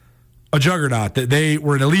a juggernaut. They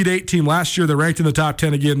were an Elite 8 team last year. They're ranked in the top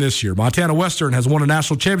 10 again this year. Montana Western has won a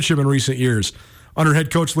national championship in recent years under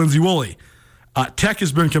head coach Lindsey Woolley. Tech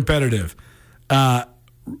has been competitive.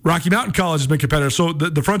 Rocky Mountain College has been competitive. So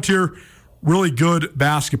the Frontier, really good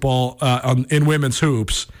basketball in women's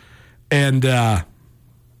hoops. And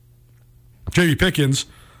Jamie Pickens,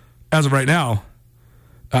 as of right now,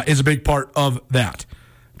 is a big part of that.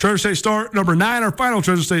 Treasure State star number 9, our final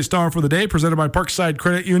Treasure State star for the day, presented by Parkside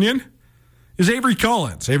Credit Union, is Avery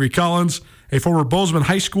Collins. Avery Collins, a former Bozeman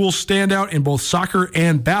High School standout in both soccer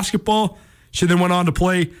and basketball. She then went on to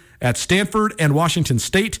play at Stanford and Washington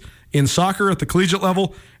State in soccer at the collegiate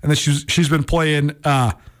level, and then she's been playing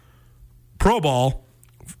pro ball,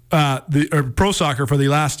 pro soccer for the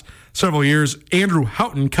last several years. Andrew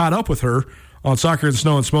Houghton caught up with her on Soccer and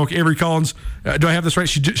Snow and Smoke. Avery Collins, do I have this right?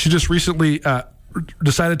 She just recently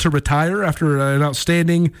decided to retire after an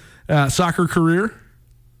outstanding soccer career.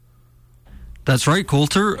 That's right,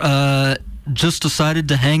 Coulter. Just decided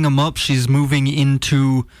to hang him up. She's moving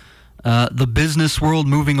into the business world,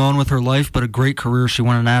 moving on with her life, but a great career. She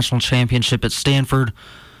won a national championship at Stanford,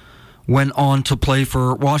 went on to play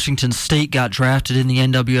for Washington State, got drafted in the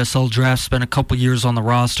NWSL draft, spent a couple years on the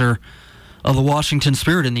roster of the Washington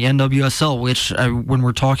Spirit in the NWSL, which when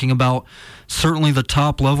we're talking about certainly the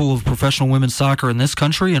top level of professional women's soccer in this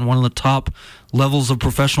country and one of the top levels of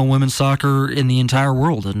professional women's soccer in the entire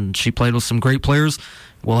world. And she played with some great players.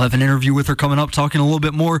 We'll have an interview with her coming up, talking a little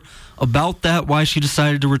bit more about that, why she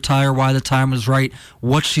decided to retire, why the time was right,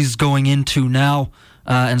 what she's going into now,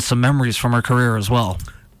 and some memories from her career as well.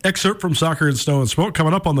 Excerpt from Soccer and Snow and Smoke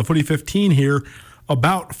coming up on the Footy 15 here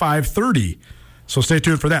about 5:30. So stay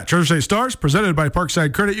tuned for that. Treasure State Stars, presented by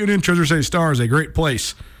Parkside Credit Union. Treasure State Stars, a great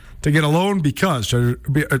place to get a loan because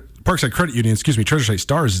Parkside Credit Union, Treasure State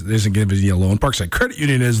Stars isn't giving you a loan. Parkside Credit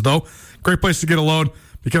Union is, though. Great place to get a loan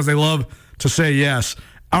because they love to say yes.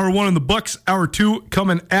 Hour 1 in the books, hour 2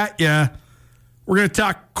 coming at ya. We're going to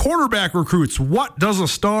talk quarterback recruits. What does a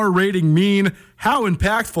star rating mean? How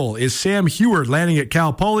impactful is Sam Heward landing at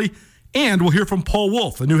Cal Poly? And we'll hear from Paul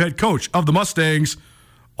Wolf, the new head coach of the Mustangs.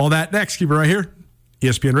 All that next. Keep it right here.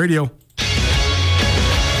 ESPN Radio.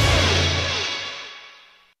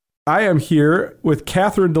 I am here with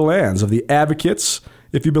Catherine DeLands of the Advocates.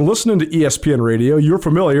 If you've been listening to ESPN Radio, you're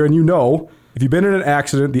familiar and you know if you've been in an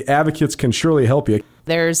accident, the Advocates can surely help you.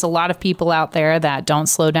 There's a lot of people out there that don't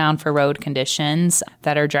slow down for road conditions,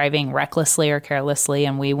 that are driving recklessly or carelessly,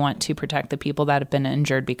 and we want to protect the people that have been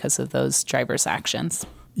injured because of those drivers' actions.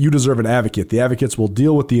 You deserve an advocate. The Advocates will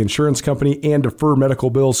deal with the insurance company and defer medical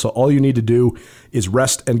bills, so all you need to do is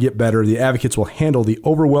rest and get better. The Advocates will handle the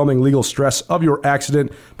overwhelming legal stress of your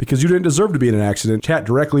accident because you didn't deserve to be in an accident. Chat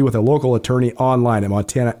directly with a local attorney online at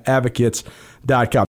MontanaAdvocates.com.